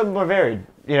 I wish they were more varied,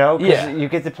 you know? Because you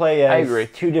get to play as I agree.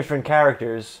 2 different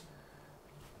characters,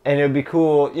 and it would be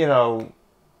cool, you know...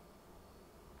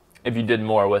 If you did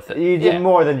more with it. You did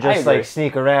more than just, like,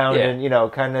 sneak around and, you know,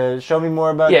 kind of show me more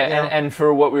about... Yeah, you know? and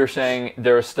for what we were saying,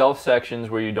 there are stealth sections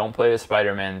where you don't play as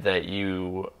Spider-Man that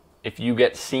you... If you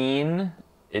get seen,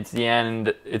 it's the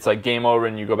end. It's like game over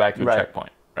and you go back to a checkpoint,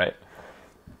 right?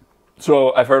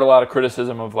 So I've heard a lot of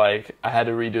criticism of, like, I had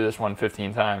to redo this one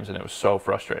 15 times and it was so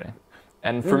frustrating.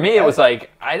 And for me, it was like,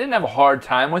 I didn't have a hard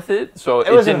time with it, so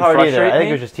it wasn't didn't hard frustrate either. I think me.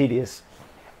 it was just tedious.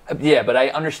 Yeah, but I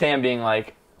understand being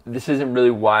like, this isn't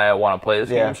really why I want to play this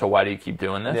game, so why do you keep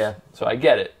doing this? Yeah. So I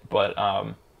get it, but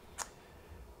I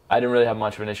didn't really have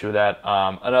much of an issue with that.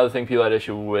 Another thing people had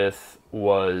issue with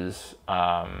was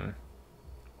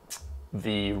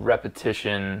the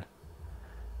repetition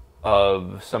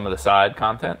of some of the side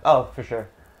content. Oh, for sure.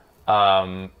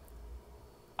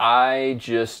 I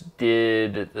just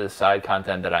did the side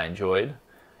content that I enjoyed.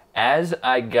 As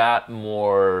I got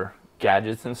more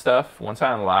gadgets and stuff, once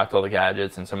I unlocked all the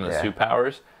gadgets and some of the suit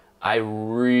powers, I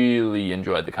really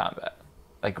enjoyed the combat.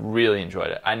 Like, really enjoyed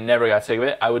it. I never got sick of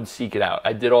it. I would seek it out.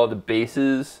 I did all the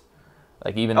bases,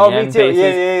 like even the end bases,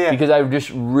 yeah. because I just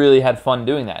really had fun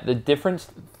doing that. The different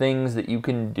things that you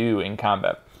can do in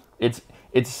combat. It's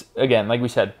again, like we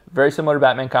said, very similar to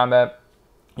Batman combat.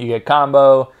 You get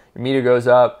combo, your meter goes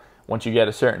up. Once you get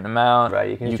a certain amount,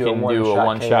 you can do a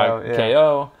one-shot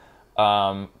KO.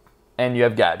 And you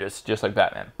have gadgets, just like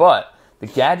Batman. But the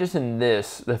gadgets in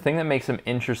this, the thing that makes them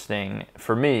interesting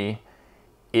for me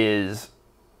is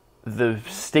the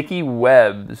sticky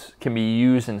webs can be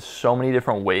used in so many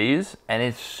different ways, and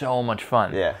it's so much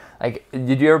fun. Yeah. Like,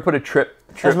 did you ever put a trip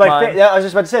I was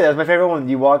just about to say, that was my favorite one.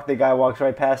 The guy walks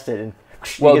right past it. And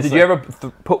well, did you ever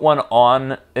put one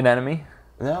on an enemy?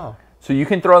 No. So you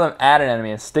can throw them at an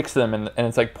enemy and it sticks to them, and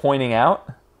it's like pointing out.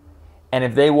 And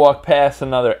if they walk past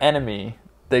another enemy,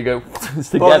 they go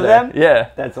together. Both of them?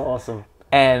 Yeah. That's awesome.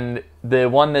 And the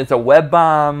one that's a web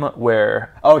bomb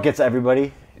where... Oh, it gets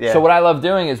everybody? Yeah. So what I love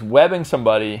doing is webbing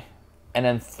somebody and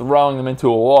then throwing them into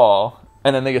a wall,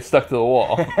 and then they get stuck to the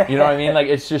wall. You know what I mean? Like,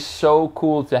 it's just so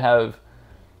cool to have...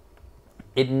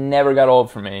 It never got old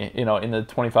for me, you know, in the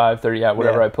 25, 30,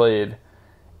 whatever I played.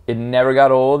 It never got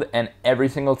old, and every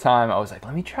single time I was like,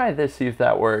 let me try this, see if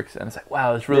that works. And it's like,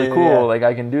 wow, it's really cool. Yeah. Like,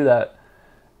 I can do that.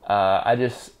 I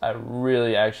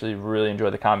really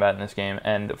enjoyed the combat in this game.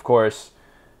 And, of course,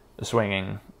 the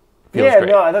swinging feels great.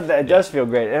 No, I thought that it does feel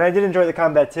great. And I did enjoy the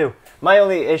combat, too. My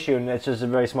only issue, and it's just a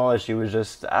very small issue, was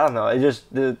just, I don't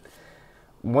know,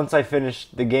 once I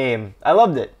finished the game, I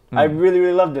loved it. I really,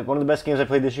 really loved it. One of the best games I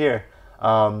played this year.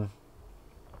 I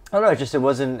don't know, it just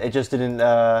didn't,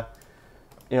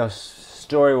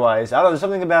 story-wise. I don't know, there's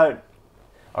something about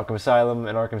Arkham Asylum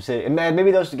and Arkham City, and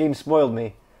maybe those games spoiled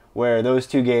me, where those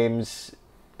two games,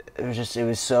 it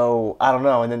was so, I don't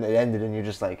know, and then it ended and you're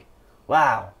just like,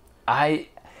 wow.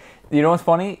 You know what's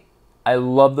funny? I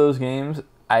love those games.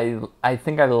 I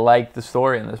think I like the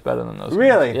story in this better than those games.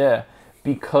 Really? Yeah,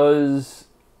 because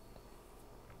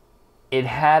it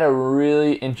had a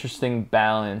really interesting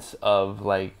balance of,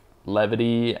 like,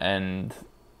 levity and,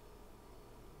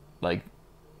 like,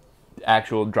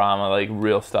 actual drama, like,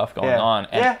 real stuff going on.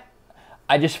 And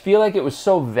I just feel like it was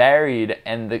so varied,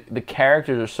 and the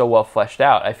characters are so well fleshed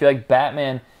out. I feel like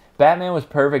Batman was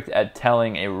perfect at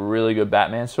telling a really good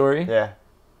Batman story. Yeah.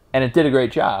 And it did a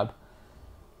great job.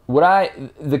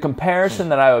 The comparison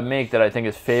that I would make that I think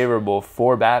is favorable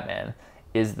for Batman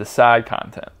is the side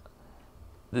content.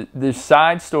 The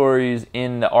side stories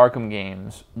in the Arkham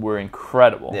games were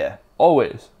incredible. Yeah.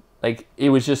 Always. Like, it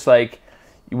was just like,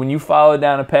 when you followed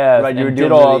down a path and you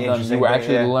did all of them, you were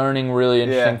actually learning really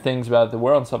interesting things about the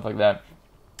world and stuff like that.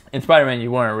 In Spider-Man, you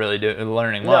weren't really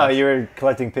learning much. No, you were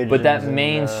collecting pigeons. But that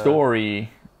main story,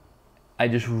 I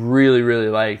just really, really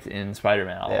liked in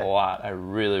Spider-Man a lot. I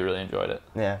really, really enjoyed it.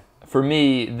 Yeah. For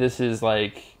me, this is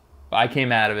like, I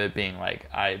came out of it being like,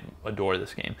 I adore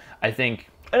this game. I think...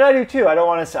 And I do too. I really don't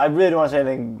want to say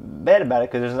anything bad about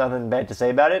it, because there's nothing bad to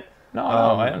say about it. No,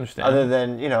 I understand. Other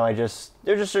than there's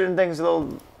just certain things a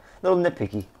little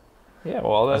nitpicky. Yeah,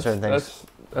 well, that's certain things.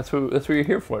 that's what you're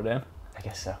here for, Dan. I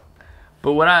guess so.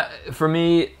 But for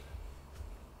me,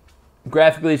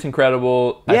 graphically it's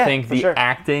incredible. Yeah, I think for the sure.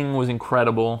 acting was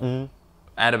incredible Mm-hmm.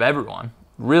 out of everyone.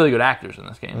 Really good actors in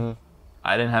this game. Mm-hmm.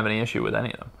 I didn't have any issue with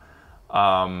any of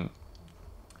them.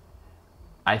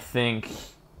 I think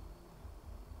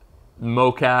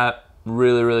mocap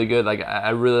really, really good. Like I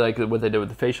really like what they did with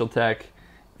the facial tech.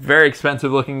 Very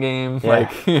expensive looking game. Yeah.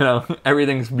 Like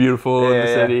everything's beautiful in the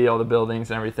Yeah. city, all the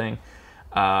buildings and everything.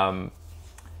 The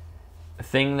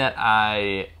thing that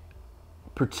I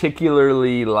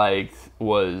particularly liked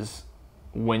was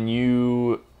when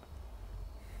you.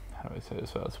 How do I say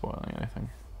this without spoiling anything?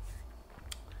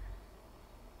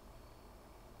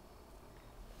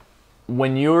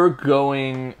 When you're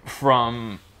going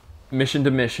from mission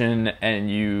to mission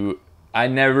and I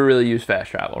never really use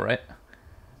fast travel, right?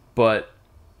 But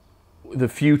the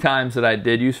few times that I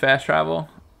did use fast travel,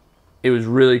 it was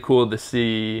really cool to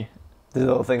see The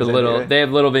little things. they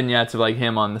have little vignettes of like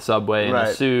him on the subway in a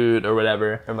Right. suit or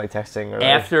whatever. I'm like texting. Or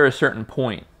After a certain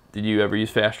point, did you ever use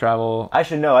fast travel? I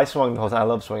should know. I swung the whole time. I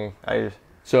love swinging.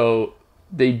 So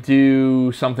they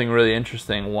do something really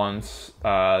interesting once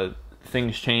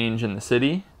things change in the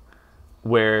city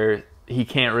where he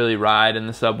can't really ride in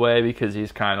the subway because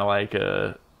he's kind of like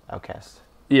a... Outcast.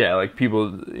 Yeah, like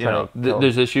people, Trying to kill him.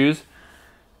 there's issues.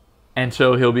 And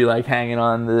so he'll be like hanging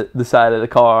on the side of the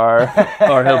car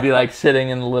or he'll be like sitting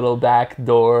in the little back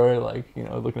door, like,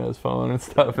 looking at his phone and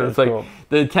stuff. And it's like cool.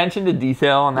 the attention to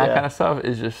detail on that Yeah. kind of stuff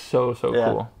is just so Yeah.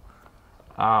 cool.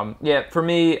 For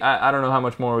me, I don't know how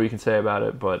much more we can say about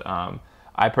it, but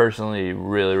I personally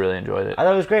really, really enjoyed it. I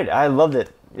thought it was great. I loved it.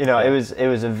 It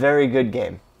was a very good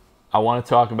game. I want to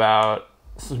talk about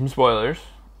some spoilers.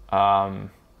 I'm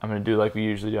going to do like we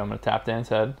usually do. I'm going to tap Dan's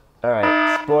head. All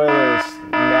right, spoilers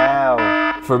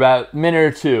now. For about a minute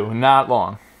or two, not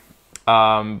long.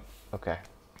 Okay.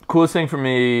 Coolest thing for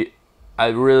me, I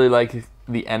really like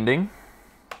the ending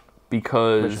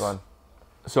because... Which one?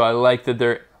 So I like that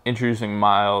they're introducing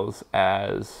Miles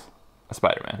as a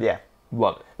Spider-Man. Yeah.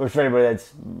 Love it. Which for anybody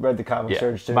that's read the comic, Yeah.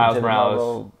 surged Miles into the Morales.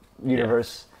 Marvel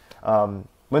universe.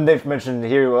 When they mentioned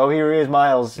here he is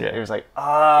Miles. Yeah. It was like,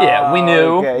 Yeah, we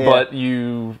knew, okay, yeah. but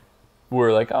you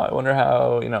were like, I wonder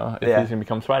how, if Yeah. he's going to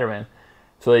become Spider-Man.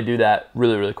 So they do that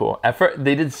really, really cool. At first,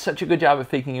 they did such a good job of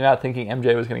faking you out, thinking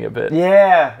MJ was going to get bit.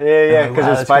 Yeah, Wow, because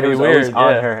the that's spider gonna was be always weird,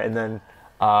 on yeah. her, and then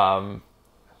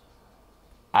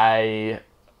I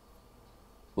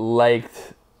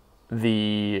liked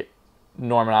the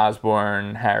Norman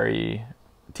Osborn Harry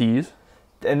tease.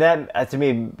 and that to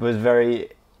me was very.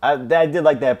 I did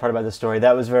like that part about the story.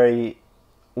 That was very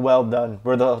well done.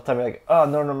 Where the whole time you're like, oh,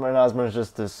 Norman Osborn is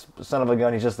just this son of a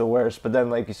gun. He's just the worst. But then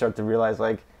like you start to realize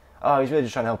like, oh, he's really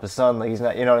just trying to help his son. Like he's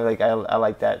not, like I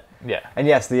like that. Yeah. And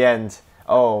yes, the end.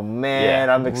 Oh man,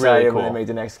 Yeah, I'm excited really when they cool. make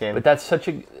the next game. But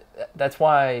that's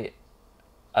why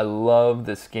I love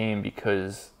this game,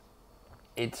 because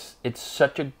it's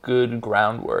such a good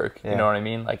groundwork. Yeah. You know what I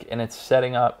mean? Like, and it's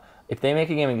setting up. If they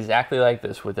make a game exactly like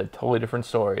this with a totally different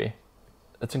story,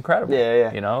 it's incredible.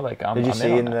 Yeah, yeah. Like I'm. Did you I'm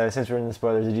see in in on that. the, since we're in the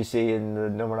spoilers? Did you see in the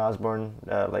Norman Osborn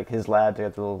like his lab? They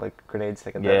got the little like grenades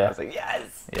sticking there. Yeah. I was like,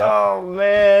 yes. Yep. Oh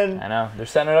man. I know they're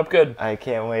setting it up good. I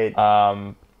can't wait.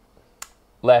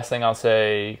 Last thing I'll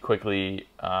say quickly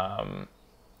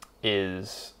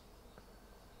is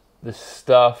the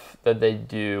stuff that they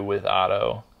do with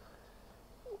Otto.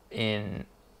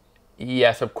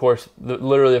 Yes, of course,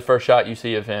 literally the first shot you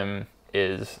see of him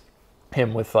is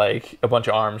him with like a bunch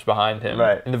of arms behind him.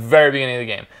 Right. In the very beginning of the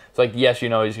game. It's like, yes,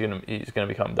 he's gonna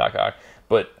become Doc Ock,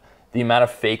 but the amount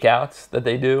of fake outs that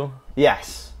they do,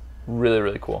 Yes. really,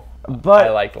 really cool. But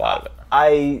I liked a lot of it.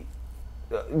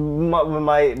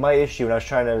 My issue, and I was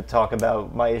trying to talk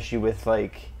about my issue with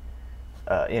like,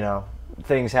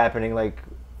 things happening like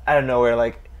out of nowhere.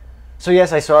 Like, so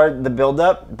yes, I saw the build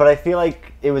up, but I feel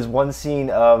like it was one scene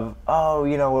of,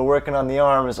 we're working on the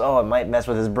arms. Oh, it might mess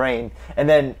with his brain, and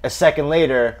then a second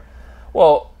later,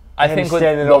 Well, I him think with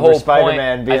standing the over whole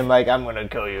Spider-Man, point, being like, "I'm gonna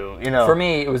kill you," For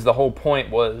me, it was the whole point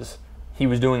was he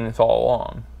was doing this all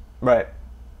along right?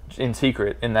 in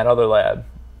secret in that other lab.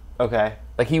 Okay,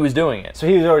 Like, he was doing it. so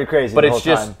he was already crazy. But the it's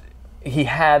whole just, time. he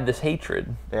had this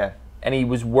hatred, Yeah. and he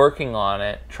was working on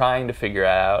it, trying to figure it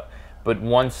out. But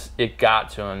once it got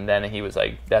to him, then he was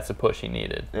like, that's the push he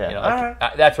needed. Yeah.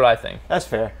 Like, that's what I think. That's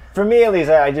fair. For me, at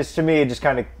least, to me, it just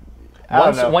kind of.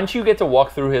 Once you get to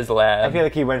walk through his lab, I feel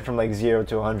like he went from like 0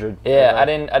 to 100. yeah, I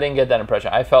didn't get that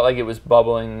impression. I felt like it was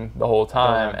bubbling the whole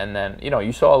time, Yeah. and then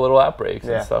you saw little outbreaks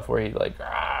Yeah. and stuff where he like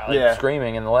Yeah.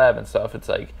 screaming in the lab and stuff. It's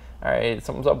like all right,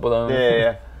 something's up with them.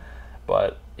 Yeah.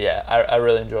 But yeah, I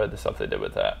really enjoyed the stuff they did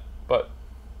with that. But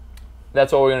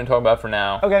that's all we're going to talk about for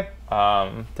now. Okay.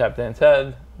 Tap Dan's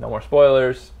head. No more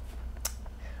spoilers.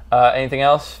 Anything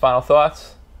else? Final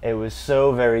thoughts? It was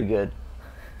so very good.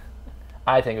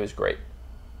 I think it was great.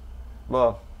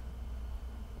 Well,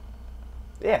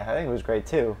 yeah, I think it was great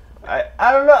too. I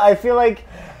don't know. I feel like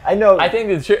I know. I think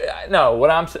it's no.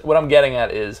 What I'm getting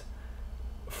at is,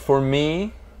 for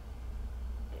me,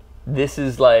 this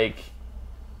is like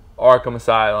Arkham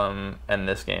Asylum and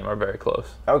this game are very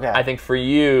close. Okay. I think for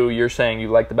you, you're saying you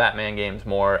like the Batman games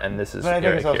more, and this is. But I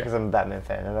think it's also here. because I'm a Batman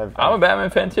fan, and I'm a Batman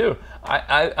fan too.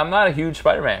 I'm not a huge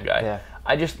Spider-Man guy. Yeah.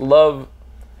 I just love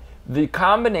the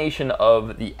combination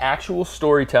of the actual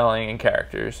storytelling and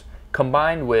characters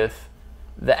combined with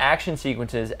the action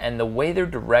sequences and the way they're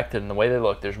directed and the way they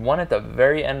look. There's one at the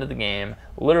very end of the game,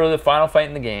 literally the final fight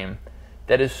in the game,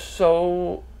 that is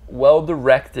so well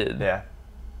directed. Yeah.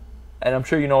 And I'm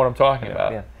sure you know what I'm talking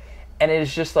about. Yeah. And it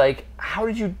is just like, how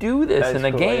did you do this That's in the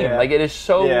cool, game? yeah. Like, it is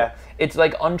so... Yeah. It's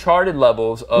like Uncharted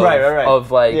levels of, Right.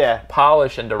 of like, Yeah.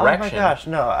 polish and direction. Oh my gosh,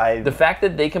 no, The fact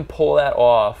that they can pull that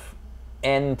off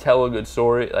and tell a good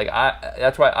story, like,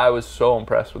 that's why I was so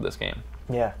impressed with this game.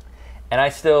 Yeah. And I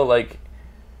still, like,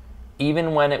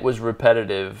 even when it was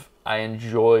repetitive, I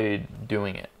enjoyed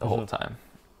doing it the whole time.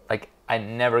 Like, I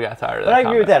never got tired of that. But I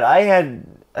agree with that. I had,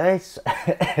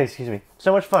 excuse me,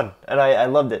 so much fun, and I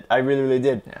loved it. I really, really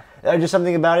did. Yeah. Just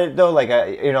something about it, though, like,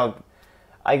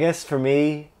 I guess for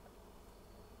me,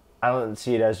 I don't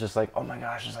see it as just like, oh my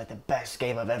gosh, it's like the best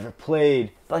game I've ever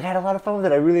played. But like, I had a lot of fun with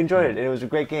it. I really enjoyed it, and it was a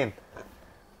great game.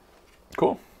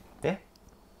 Cool. Yeah.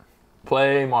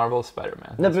 Play Marvel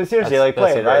Spider-Man. No, but seriously, like,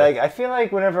 play it. I feel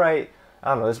like whenever I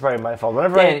don't know, this is probably my fault.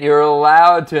 Dan, you're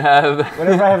allowed to have...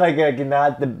 whenever I have, like,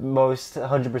 not the most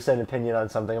 100% opinion on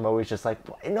something, I'm always just like,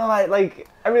 no, I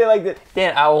really liked it.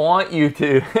 Dan, I want you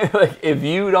to... like, if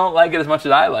you don't like it as much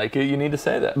as I like it, you need to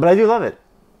say that. But I do love it.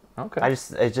 Okay.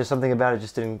 It's just something about it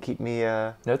just didn't keep me,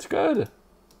 That's good.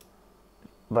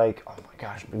 like, oh my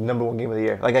gosh, #1 game of the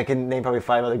year. Like, I can name probably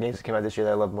 5 other games that came out this year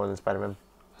that I loved more than Spider-Man.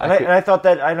 And I thought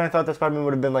that Spider-Man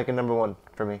would have been like a #1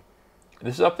 for me.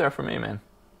 This is up there for me, man.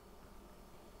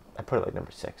 I put it like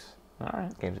 #6. All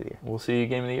right. Games of the year. We'll see you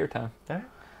Game of the Year time. All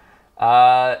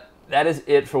right. That is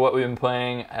it for what we've been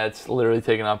playing. It's literally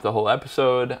taken up the whole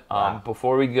episode.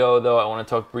 Before we go, though, I want to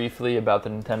talk briefly about the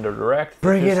Nintendo Direct.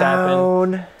 Bring it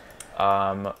on.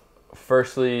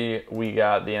 Firstly, we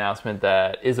got the announcement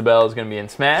that Isabelle is going to be in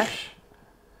Smash.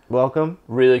 Welcome.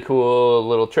 Really cool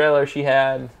little trailer she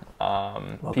had.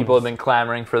 People have been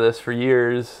clamoring for this for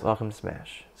years. Welcome to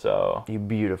Smash. So You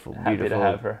beautiful, happy beautiful to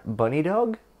have her. bunny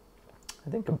dog? I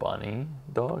think a bunny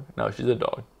dog. No, she's a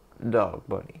dog. Dog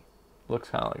bunny. Looks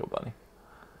kind of like a bunny.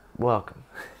 Welcome.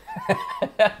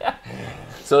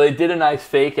 So they did a nice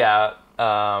fake out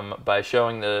by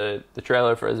showing the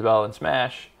trailer for Isabelle and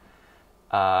Smash,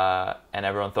 and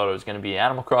everyone thought it was going to be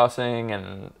Animal Crossing.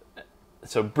 And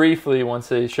so briefly, once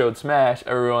they showed Smash,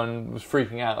 everyone was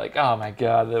freaking out, like, "Oh my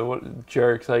god, what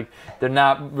jerks! Like, they're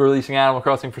not releasing Animal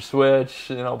Crossing for Switch,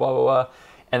 you know, blah blah blah."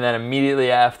 And then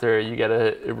immediately after, you get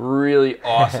a really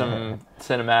awesome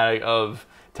cinematic of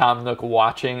Tom Nook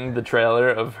watching the trailer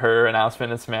of her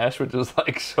announcement in Smash, which was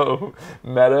like so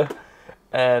meta.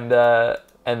 And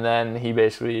then he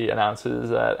basically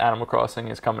announces that Animal Crossing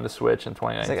is coming to Switch in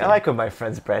 2019. It's like, I like when my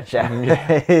friends branch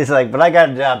out. He's like, but I got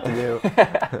a job to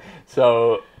do.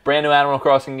 So, brand new Animal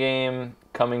Crossing game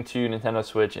coming to Nintendo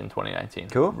Switch in 2019.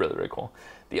 Cool. Really, really cool.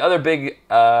 The other big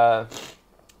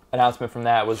announcement from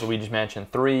that was Luigi's Mansion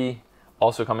 3,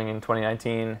 also coming in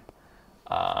 2019.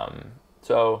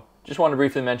 So, just wanted to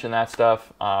briefly mention that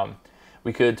stuff.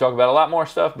 We could talk about a lot more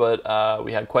stuff, but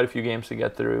we had quite a few games to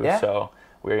get through. Yeah. So,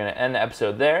 we're going to end the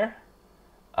episode there.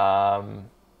 Dan,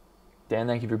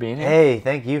 thank you for being here. Hey,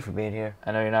 thank you for being here.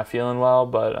 I know you're not feeling well,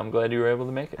 but I'm glad you were able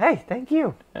to make it. Hey, thank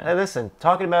you. Yeah. Hey, listen,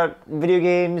 talking about video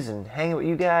games and hanging with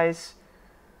you guys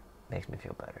makes me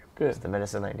feel better. Good. It's the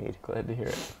medicine I need. Glad to hear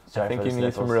it. Sorry I think for you the need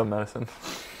some sniffles. real medicine.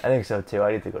 I think so too.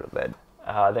 I need to go to bed.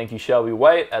 Thank you, Shelby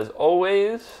White, as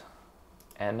always.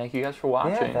 And thank you guys for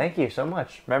watching. Yeah, thank you so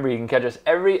much. Remember, you can catch us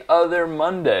every other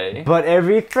Monday. But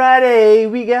every Friday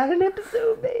we got an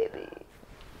episode, baby.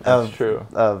 That's true.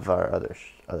 Of our other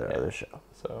show.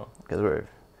 So, Because we're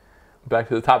back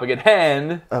to the topic at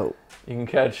hand. oh You can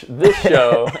catch this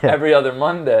show every other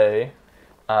Monday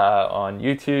on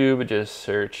YouTube. Just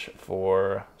search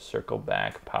for Circle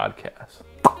Back Podcast.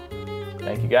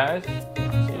 Thank you, guys. See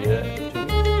you in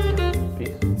 2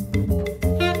 weeks. Peace.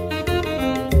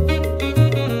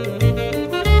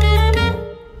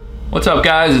 What's up,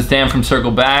 guys? It's Dan from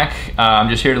Circle Back. I'm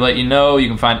just here to let you know you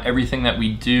can find everything that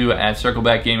we do at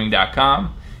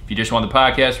circlebackgaming.com. If you just want the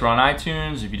podcast, we're on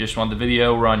iTunes. If you just want the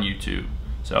video, we're on YouTube.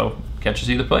 So catch us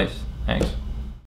either place. Thanks.